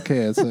there. Okay,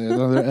 it's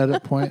another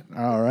edit point.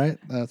 All right,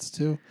 that's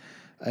 2.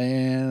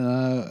 And,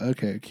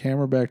 okay,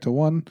 camera back to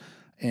 1.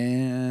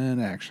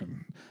 And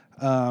action.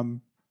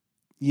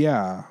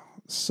 Yeah,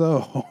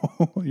 so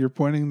you're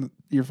pointing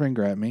your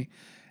finger at me.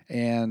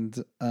 And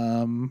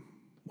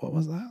what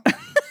was that?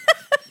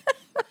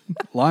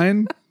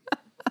 Line?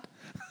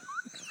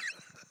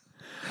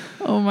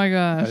 Oh my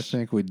gosh. I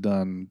think we've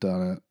done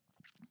it.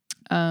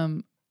 I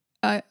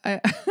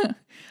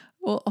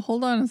well,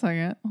 hold on a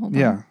second. Hold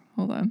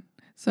on.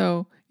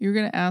 So you're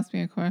going to ask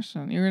me a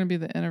question. You're going to be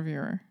the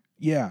interviewer.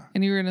 Yeah.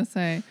 And you're going to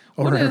say,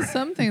 what is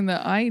something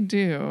that I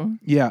do?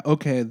 Yeah.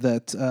 Okay.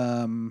 That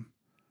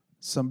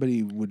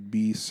somebody would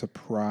be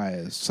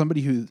surprised.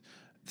 Somebody who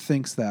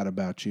thinks that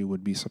about you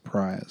would be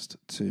surprised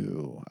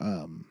to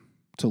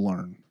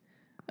learn.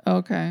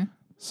 Okay.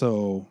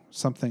 So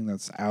something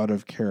that's out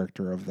of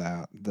character of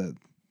that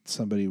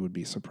somebody would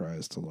be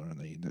surprised to learn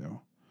that you do.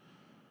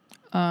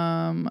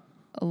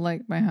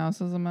 Like my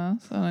house is a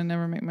mess and I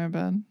never make my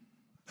bed.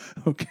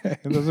 Okay,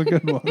 those are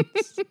good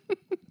ones.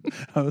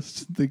 I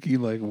was thinking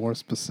more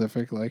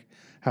specific,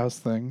 house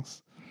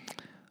things.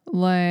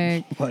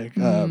 Leaving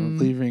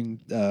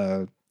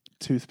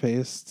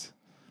toothpaste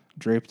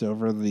draped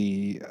over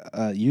the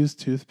used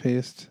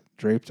toothpaste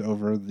draped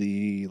over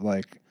the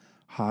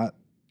hot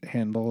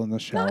handle in the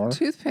shower. Not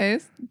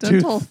toothpaste,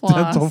 dental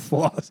floss. Dental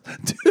floss.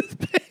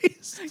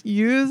 Toothpaste.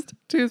 Used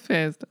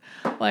toothpaste.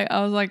 Like,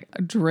 I was like,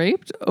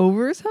 draped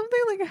over something?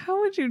 Like, how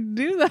would you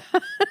do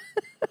that?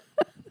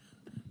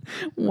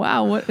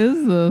 Wow, what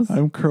is this?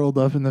 I'm curled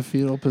up in the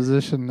fetal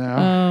position now.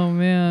 Oh,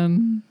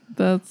 man.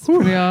 That's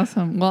pretty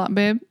awesome. Well,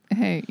 babe,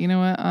 hey, you know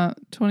what?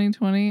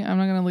 2020, I'm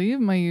not going to leave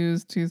my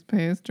used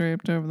toothpaste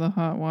draped over the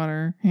hot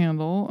water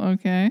handle,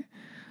 okay?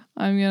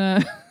 I'm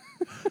going to...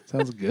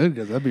 Sounds good,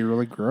 because that'd be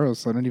really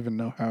gross. I don't even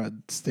know how it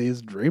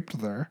stays draped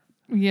there.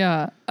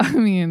 Yeah, I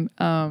mean,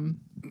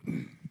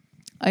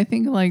 I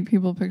think like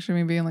people picture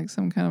me being like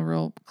some kind of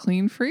real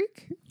clean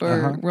freak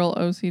or real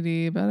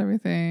OCD about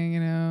everything, you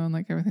know, and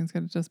like everything's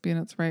got to just be in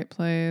its right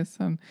place.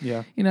 And,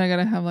 you know, I got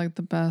to have like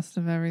the best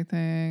of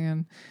everything.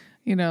 And,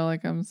 you know,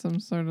 like I'm some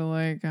sort of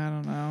like, I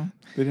don't know.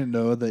 We didn't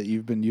know that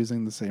you've been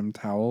using the same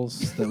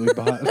towels that we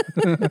bought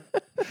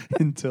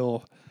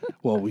until,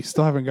 well, we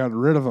still haven't gotten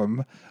rid of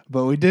them,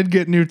 but we did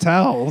get new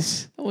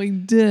towels. We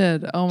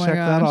did. Oh my gosh. Check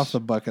that off the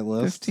bucket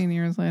list. 15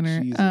 years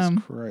later. Jesus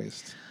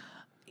Christ.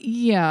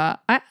 Yeah,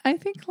 I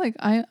think like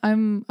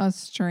I'm a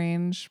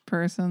strange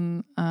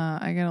person.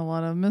 I get a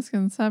lot of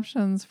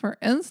misconceptions. For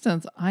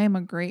instance, I am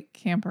a great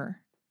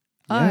camper.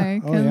 Yeah.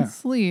 I can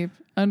sleep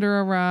under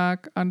a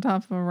rock, on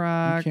top of a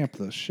rock. You camp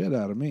the shit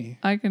out of me.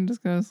 I can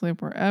just go to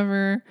sleep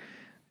wherever.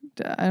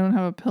 I don't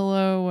have a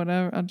pillow,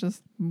 whatever. I'll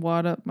just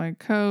wad up my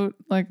coat.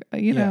 Like,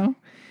 you know,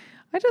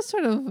 I just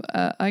sort of,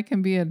 I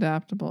can be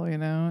adaptable, you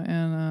know,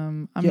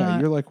 and I'm not.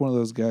 You're like one of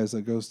those guys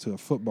that goes to a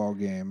football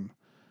game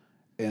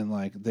and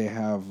like they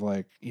have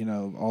like, you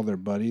know, all their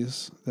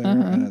buddies there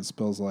and it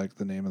spells like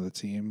the name of the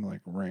team, like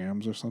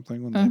Rams or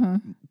something when they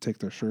take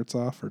their shirts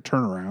off or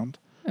turn around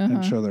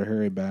and show their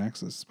hairy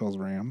backs. It spells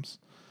Rams,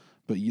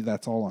 but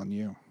that's all on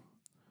you.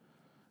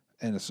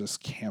 And it's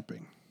just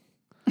camping.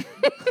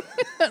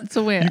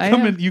 So wait,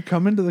 you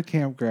come into the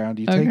campground,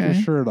 you take your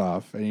shirt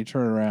off and you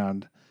turn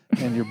around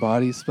and your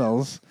body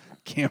spells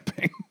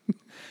camping.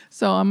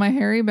 So on my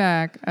hairy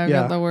back, I've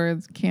got the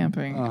words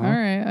camping. All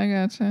right, I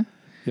gotcha.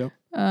 Yep.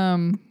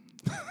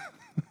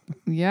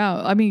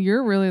 Yeah, I mean,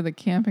 you're really the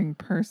camping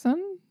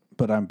person.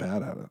 But I'm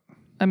bad at it.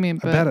 I mean,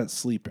 I'm bad at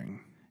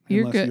sleeping.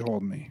 Unless you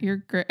hold me. You're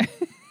great.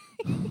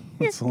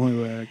 That's the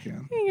only way I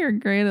can. You're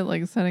great at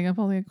like setting up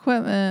all the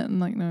equipment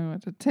and like knowing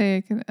what to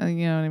take and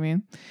you know what I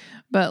mean?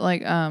 But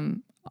like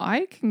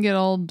I can get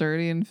all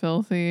dirty and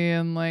filthy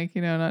and like,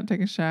 you know, not take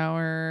a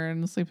shower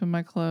and sleep in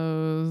my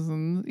clothes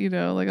and you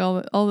know, like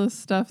all this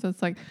stuff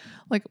that's like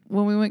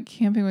when we went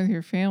camping with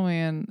your family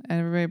and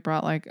everybody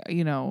brought like,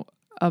 you know,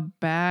 a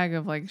bag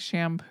of like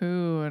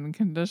shampoo and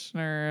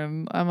conditioner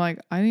and I'm like,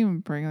 I didn't even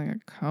bring like a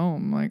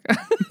comb. Like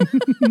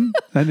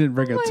I didn't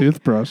bring a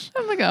toothbrush.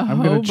 I'm like a hobo.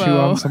 I'm gonna chew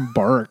on some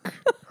bark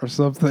or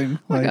something.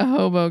 like a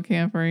hobo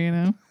camper, you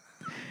know.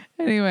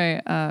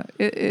 Anyway, I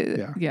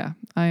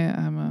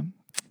am a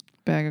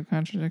bag of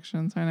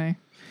contradictions, aren't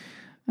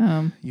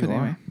I? You but are,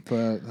 anyway.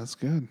 but that's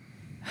good.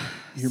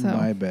 You're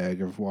my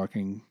bag of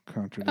walking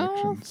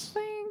contradictions. Oh,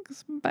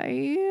 thanks,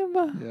 babe.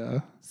 Yeah.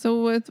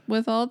 So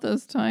with all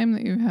this time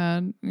that you've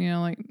had, you know,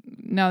 like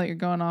now that you're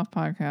going off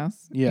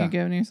podcasts, you're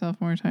giving yourself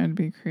more time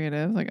to be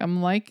creative. Like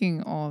I'm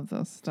liking all of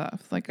this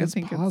stuff. Like I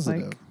think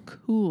positive. It's like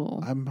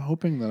cool. I'm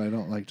hoping that I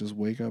don't like just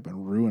wake up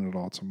and ruin it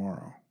all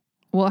tomorrow.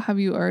 Well, have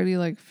you already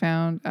like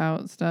found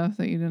out stuff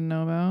that you didn't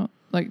know about?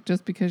 Like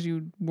just because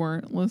you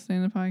weren't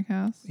listening to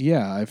podcasts?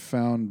 Yeah, I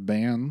found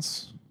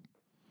bands.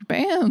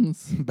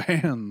 Bands.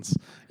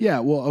 Yeah,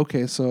 well,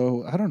 okay,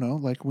 so I don't know,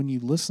 like when you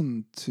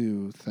listen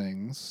to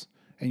things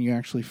and you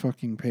actually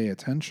fucking pay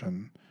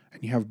attention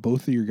and you have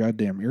both of your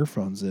goddamn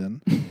earphones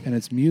in and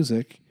it's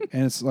music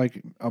and it's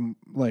like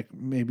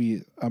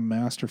maybe a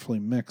masterfully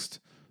mixed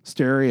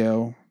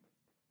stereo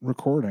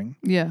recording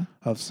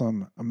of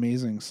some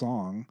amazing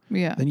song,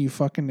 then you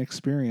fucking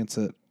experience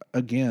it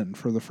again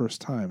for the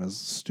first time, as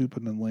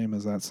stupid and lame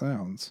as that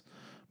sounds.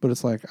 But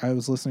it's like I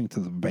was listening to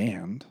the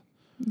band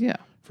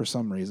for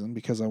some reason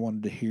because I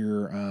wanted to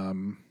hear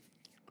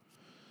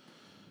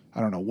I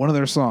don't know, one of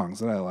their songs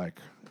that I like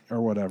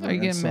or whatever. Are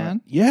you getting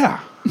mad? Yeah.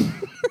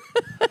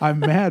 I'm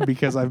mad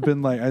because I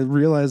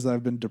realized that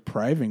I've been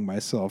depriving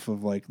myself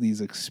of like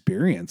these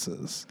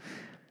experiences.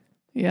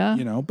 Yeah.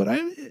 You know, but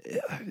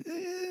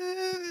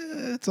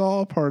it's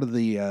all part of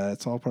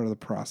the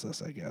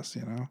process, I guess,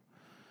 you know.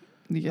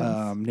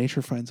 Yes.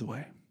 Nature finds a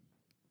way.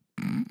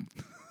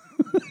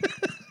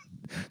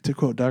 To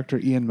quote Dr.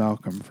 Ian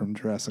Malcolm from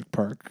Jurassic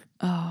Park.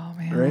 Oh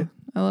man. Right?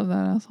 I love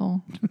that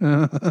asshole.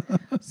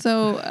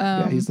 So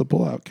yeah, he's the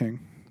pullout king.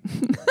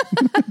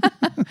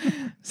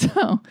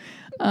 So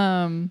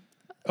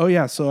oh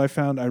yeah, so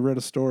I read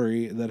a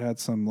story that had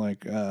some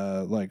like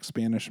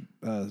Spanish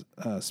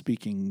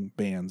speaking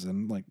bands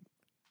in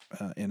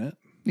it.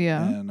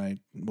 Yeah. And I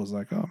was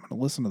like, oh, I'm going to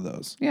listen to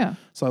those. Yeah.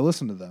 So I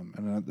listened to them,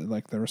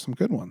 and there were some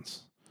good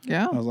ones.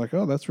 Yeah. I was like,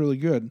 oh, that's really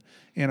good.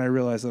 And I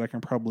realized that I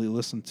can probably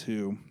listen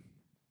to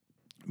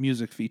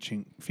music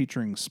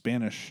featuring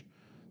Spanish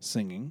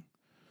singing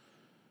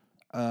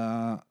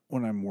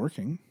when I'm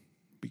working,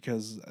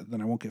 because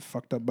then I won't get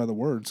fucked up by the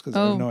words because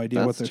I have no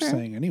idea what they're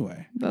saying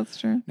anyway. That's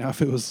true. Now,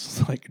 if it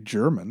was like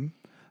German,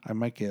 I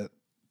might get,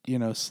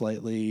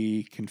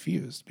 slightly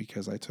confused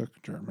because I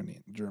took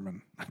German.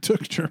 I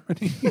took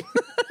Germany.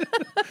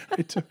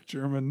 I took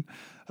German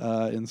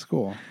in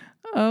school.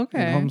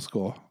 Okay. In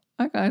homeschool.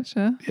 I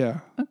gotcha. Yeah.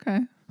 Okay.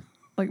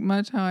 Like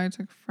much how I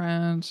took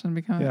French and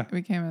became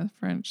a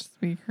French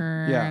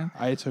speaker. Yeah,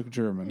 I took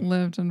German.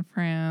 Lived in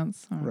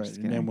France. Right.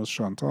 Your name was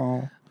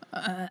Chantal.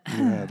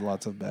 You had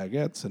lots of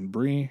baguettes and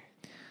brie.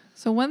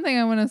 So one thing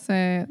I want to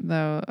say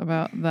though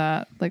about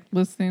that, like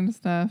listening to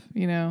stuff,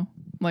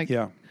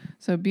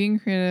 so being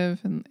creative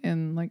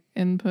and like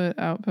input,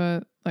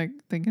 output, like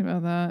thinking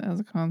about that as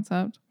a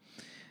concept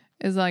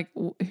is like,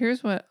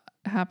 here's what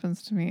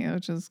happens to me,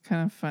 which is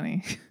kind of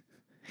funny.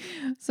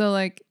 So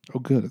like, oh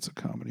good, it's a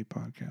comedy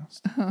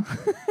podcast.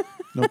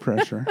 No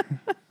pressure.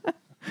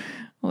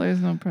 Well,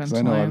 there's no punchline.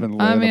 I know I've been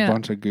laying a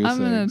bunch of goose eggs. I'm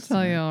going to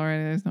tell you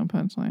already, there's no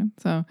punchline.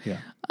 So yeah.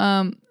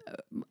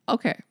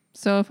 Okay.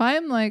 So if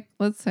I'm like,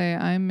 let's say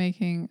I'm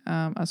making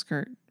a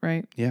skirt,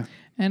 right? Yeah.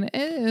 And it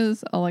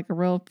is like a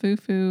real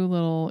foo-foo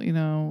little,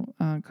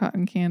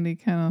 cotton candy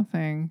kind of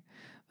thing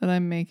that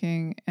I'm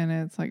making, and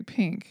it's like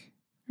pink,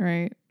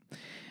 right?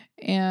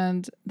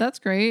 And that's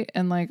great.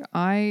 And like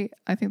I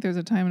think there's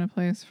a time and a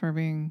place for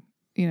being,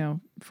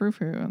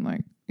 frou-frou and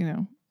like,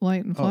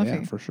 light and fluffy. Oh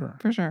yeah, for sure.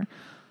 For sure.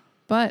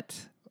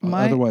 But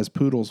otherwise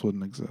poodles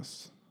wouldn't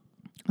exist.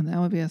 And that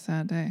would be a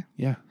sad day.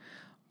 Yeah.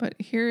 But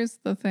here's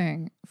the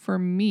thing. For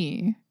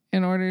me,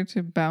 in order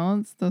to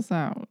balance this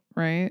out,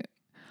 right?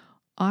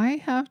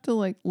 I have to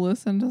like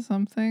listen to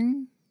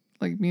something,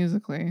 like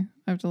musically.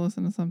 I have to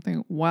listen to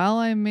something while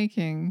I'm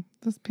making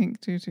this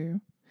pink tutu.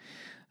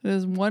 It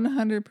is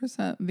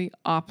 100% the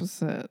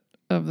opposite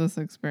of this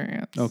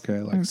experience.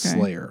 Okay, like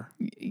Slayer.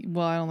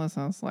 Well, I don't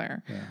listen to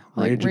Slayer. Yeah.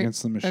 Rage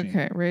Against the Machine.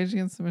 Okay, Rage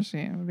Against the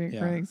Machine would be a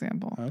great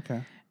example.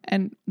 Okay.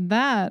 And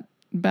that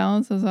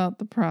balances out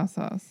the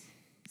process.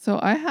 So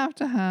I have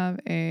to have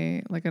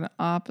an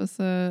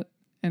opposite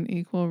and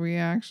equal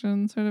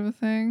reaction sort of a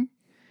thing,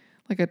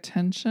 like a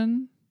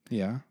tension.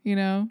 Yeah.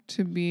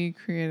 To be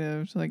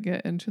creative, to like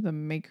get into the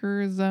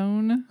maker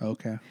zone.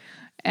 Okay.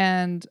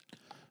 And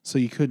so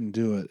you couldn't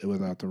do it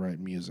without the right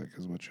music,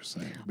 is what you're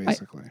saying,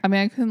 basically.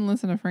 I couldn't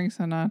listen to Frank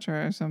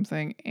Sinatra or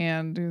something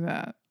and do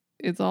that.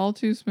 It's all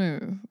too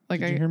smooth.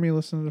 Like, did you hear me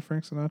listening to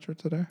Frank Sinatra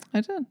today?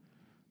 I did.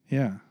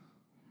 Yeah.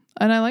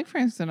 And I like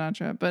Frank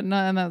Sinatra, but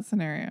not in that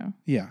scenario.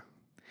 Yeah.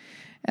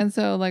 And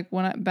so, like,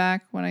 when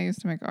I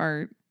used to make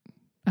art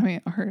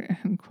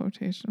in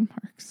quotation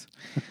marks,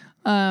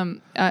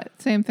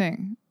 same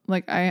thing.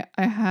 Like, I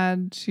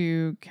had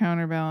to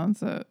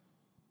counterbalance it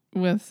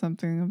with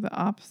something of the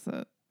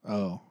opposite.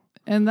 Oh.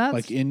 And that's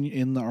like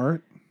in the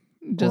art?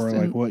 Just or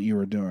like what you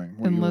were doing,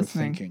 what you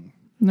listening. were thinking?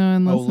 No,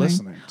 in listening. Oh,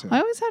 listening too. I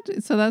always have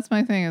to, so that's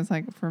my thing. It's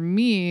like, for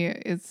me,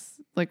 it's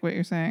like what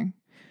you're saying.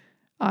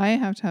 I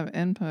have to have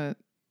input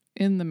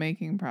in the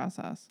making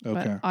process. Okay.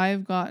 But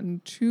I've gotten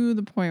to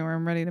the point where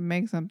I'm ready to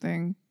make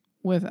something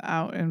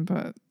without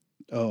input.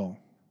 Oh.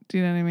 Do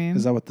you know what I mean?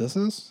 Is that what this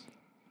is?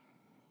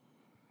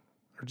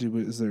 Or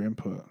is there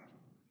input?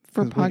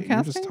 For podcasting?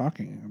 You're just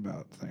talking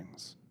about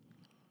things.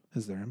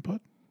 Is there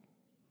input?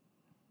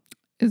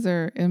 Is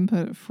there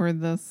input for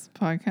this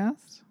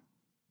podcast?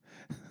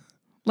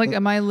 Like,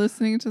 am I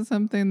listening to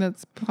something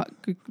that's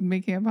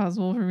making it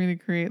possible for me to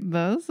create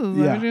this? Is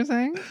that what you're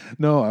saying?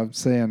 No, I'm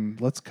saying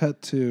let's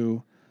cut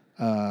to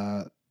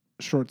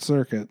Short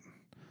Circuit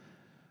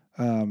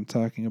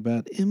talking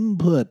about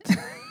input.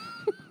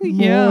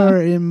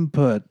 More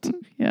input.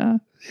 Yeah.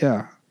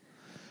 Yeah.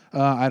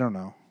 I don't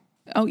know.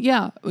 Oh,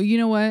 yeah. Well, you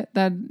know what?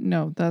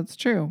 That's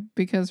true.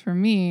 Because for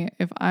me,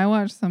 if I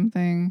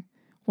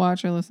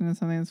watch or listen to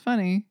something that's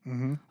funny,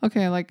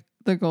 okay, like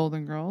The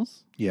Golden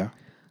Girls. Yeah.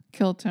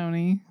 Kill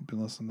Tony. I've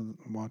been listening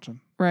and watching.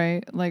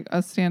 Right. Like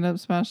a stand-up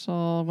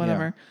special,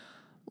 whatever. Yeah.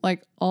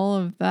 Like all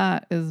of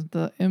that is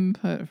the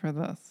input for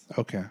this.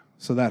 Okay.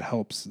 So that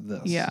helps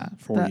this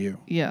for you.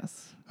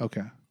 Yes.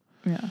 Okay.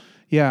 Yeah.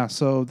 Yeah.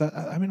 So that,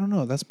 I don't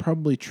know. That's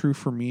probably true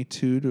for me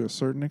too, to a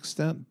certain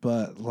extent.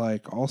 But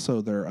like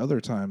also there are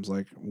other times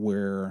like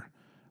where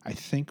I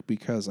think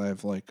because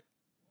I've like,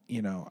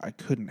 I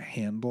couldn't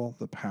handle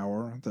the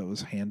power that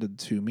was handed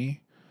to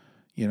me,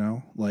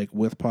 like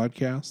with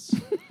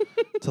podcasts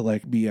to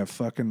like be a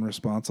fucking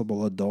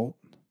responsible adult.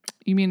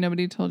 You mean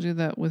nobody told you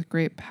that with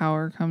great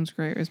power comes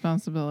great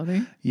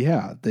responsibility?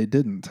 Yeah, they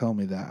didn't tell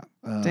me that.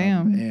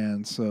 Damn.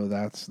 And so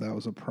that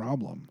was a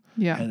problem.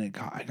 Yeah. And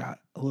I got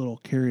a little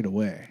carried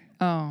away.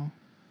 Oh.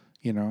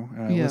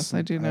 And yes,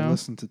 I do know. I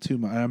listened to too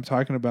much. I'm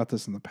talking about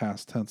this in the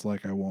past tense,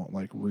 like I won't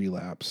like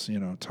relapse,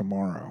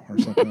 tomorrow or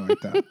something like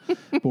that.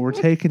 But we're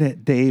taking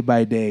it day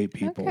by day,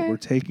 people. Okay. We're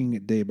taking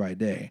it day by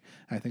day.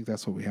 I think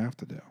that's what we have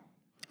to do.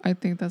 I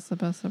think that's the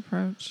best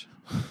approach.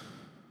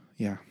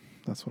 Yeah,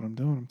 that's what I'm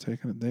doing. I'm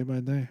taking it day by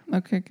day.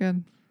 Okay,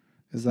 good.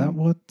 Is that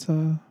what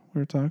we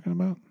were talking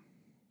about?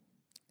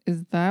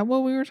 Is that what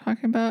we were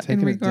talking about taking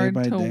in regard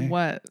to day?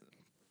 What?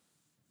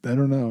 I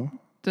don't know.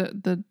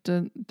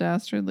 The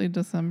dastardly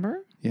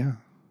December? Yeah.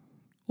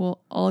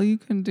 well, all you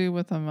can do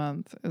with a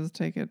month is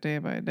take it day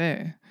by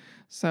day.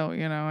 So,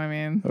 I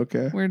mean,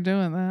 Okay. we're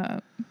doing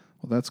that.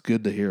 Well, that's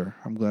good to hear.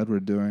 I'm glad we're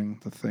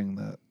doing the thing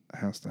that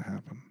has to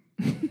happen.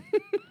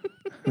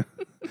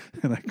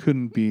 And I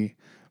couldn't be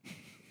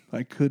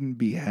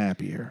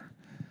happier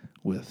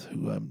with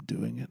who I'm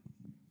doing it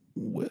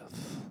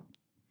with.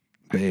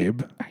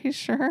 Babe. Are you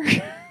sure?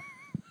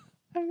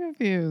 I'm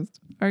confused.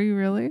 Are you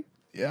really?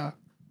 Yeah.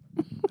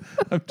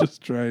 I'm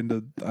just trying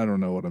to, I don't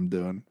know what I'm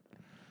doing.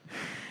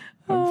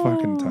 I'm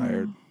fucking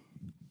tired.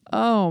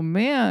 Oh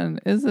man,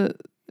 is it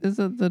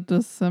the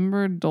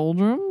December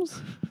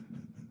doldrums?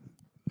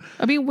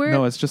 I mean,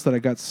 No, it's just that I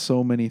got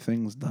so many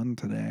things done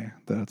today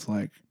that it's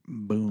like,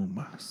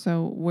 boom.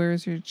 So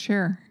where's your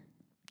chair?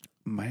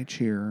 My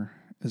chair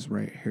is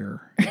right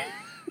here.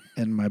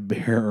 And my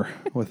bear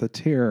with a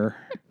tear.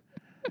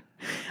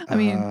 I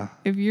mean,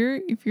 if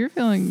you're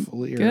feeling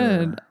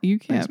good, you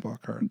can't baseball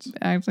cards.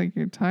 Act like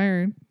you're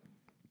tired.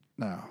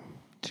 No.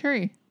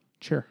 Cheery.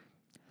 Cheer.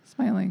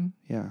 Smiling.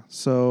 Yeah.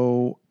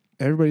 So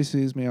everybody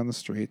sees me on the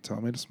street,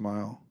 tell me to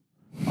smile.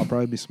 I'll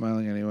probably be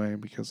smiling anyway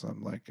because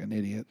I'm like an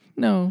idiot.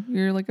 No,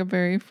 you're like a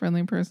very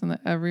friendly person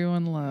that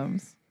everyone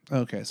loves.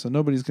 Okay, so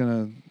nobody's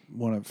gonna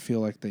want to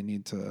feel like they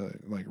need to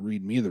like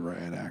read me the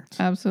riot act.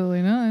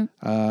 Absolutely not.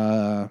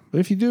 But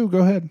if you do, go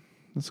ahead.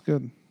 That's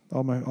good.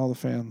 All the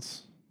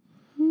fans.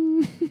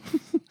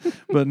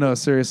 But no,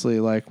 seriously,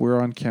 like we're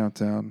on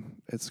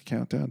countdown. It's a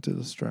countdown to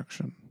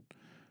destruction.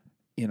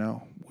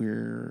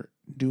 We're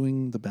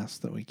doing the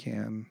best that we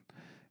can,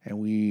 and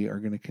we are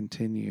going to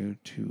continue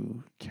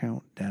to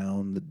count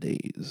down the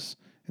days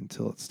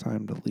until it's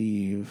time to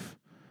leave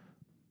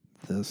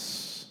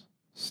this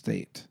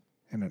state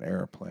in an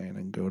airplane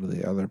and go to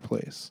the other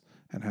place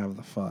and have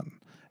the fun.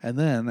 And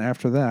then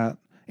after that,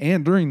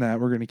 and during that,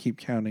 we're going to keep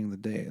counting the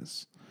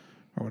days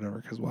or whatever,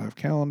 because we'll have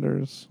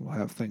calendars, we'll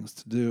have things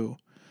to do.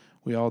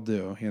 We all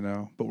do,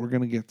 but we're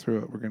going to get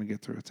through it. We're going to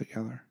get through it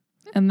together.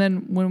 And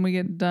then when we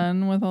get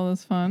done with all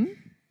this fun,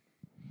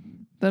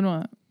 then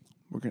what?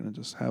 We're going to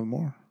just have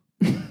more.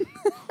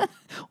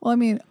 Well, I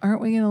mean,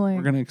 aren't we going to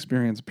We're going to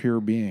experience pure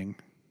being.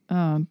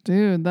 Oh,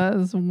 dude, that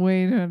is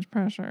way too much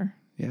pressure.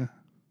 Yeah.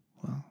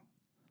 Well,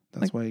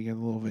 that's why you get a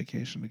little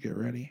vacation to get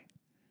ready.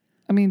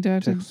 I mean, do I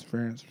have to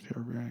experience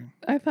pure being?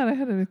 I thought I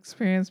had to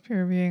experience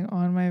pure being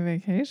on my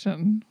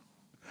vacation.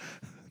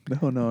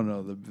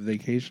 No. The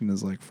vacation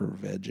is like for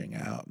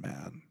vegging out,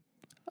 man.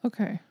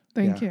 Okay.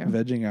 Thank you.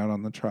 Vegging out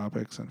on the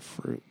tropics and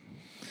fruit.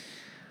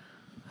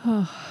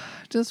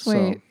 Just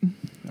wait. So,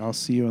 I'll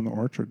see you in the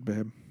orchard,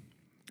 babe.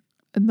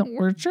 In the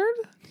orchard?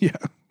 Yeah.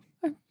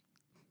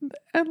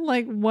 And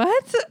like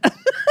what?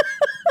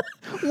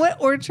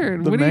 What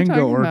orchard? The what are you mango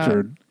talking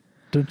orchard. About?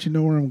 Don't you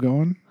know where I'm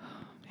going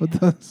with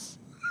this?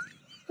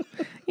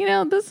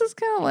 This is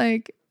kind of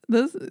like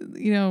this.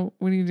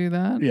 When you do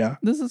that, Yeah.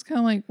 This is kind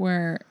of like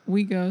where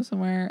we go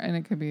somewhere, and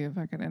it could be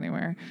fucking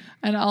anywhere,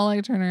 and I'll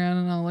like turn around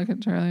and I'll look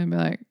at Charlie and be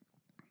like,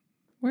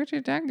 "Where'd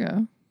your dad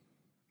go?"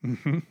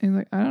 Mm-hmm. He's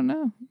like, "I don't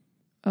know."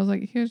 I was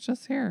like, "He was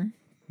just here."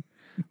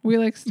 We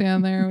like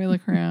stand there, we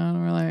look around,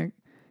 and we're like,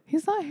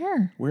 "He's not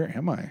here." Where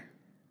am I?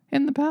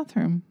 In the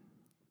bathroom.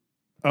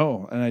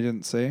 Oh, and I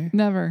didn't say?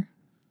 Never.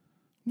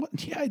 What?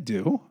 Yeah, I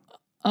do.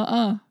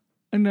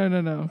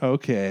 No.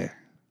 Okay.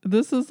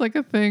 This is like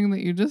a thing that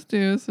you just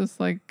do. It's just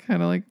like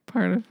kind of like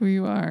part of who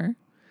you are.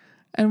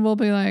 And we'll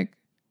be like,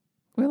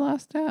 we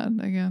lost Dad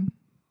again.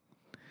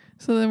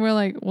 So then we're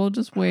like, we'll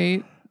just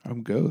wait.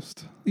 I'm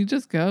ghost. You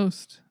just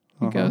ghost.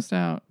 You ghost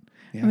out.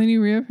 Yeah. And then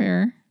you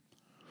reappear.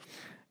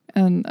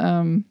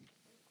 And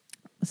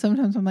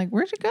sometimes I'm like,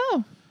 where'd you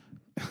go?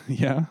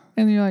 Yeah.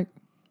 And you're like,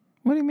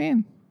 what do you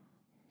mean?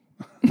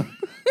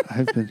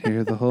 I've been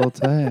here the whole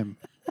time.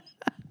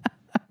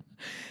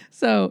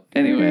 So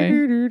anyway,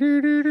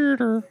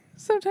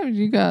 sometimes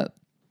you got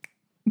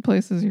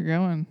places you're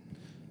going.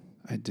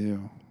 I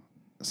do.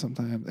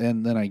 Sometimes.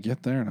 And then I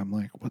get there and I'm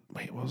like, what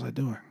was I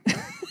doing?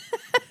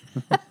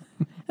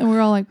 And we're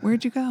all like,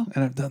 where'd you go?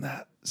 And I've done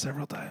that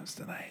several times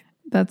tonight.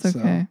 That's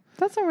okay.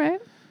 That's all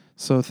right.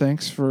 So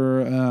thanks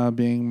for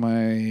being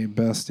my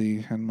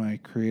bestie and my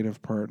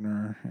creative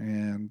partner.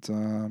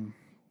 And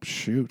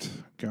shoot,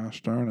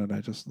 gosh darn it,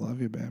 I just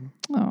love you, babe.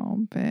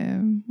 Oh,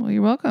 babe. Well,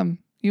 you're welcome.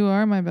 You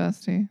are my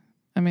bestie.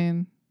 I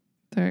mean,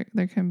 there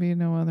can be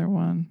no other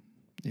one.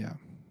 Yeah.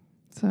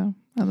 So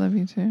I love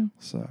you too.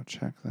 So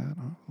check that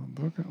off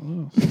the bucket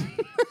list.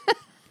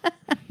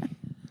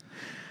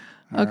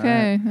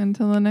 Okay, right.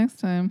 Until the next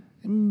time.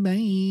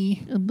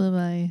 Bye.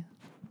 Bye-bye.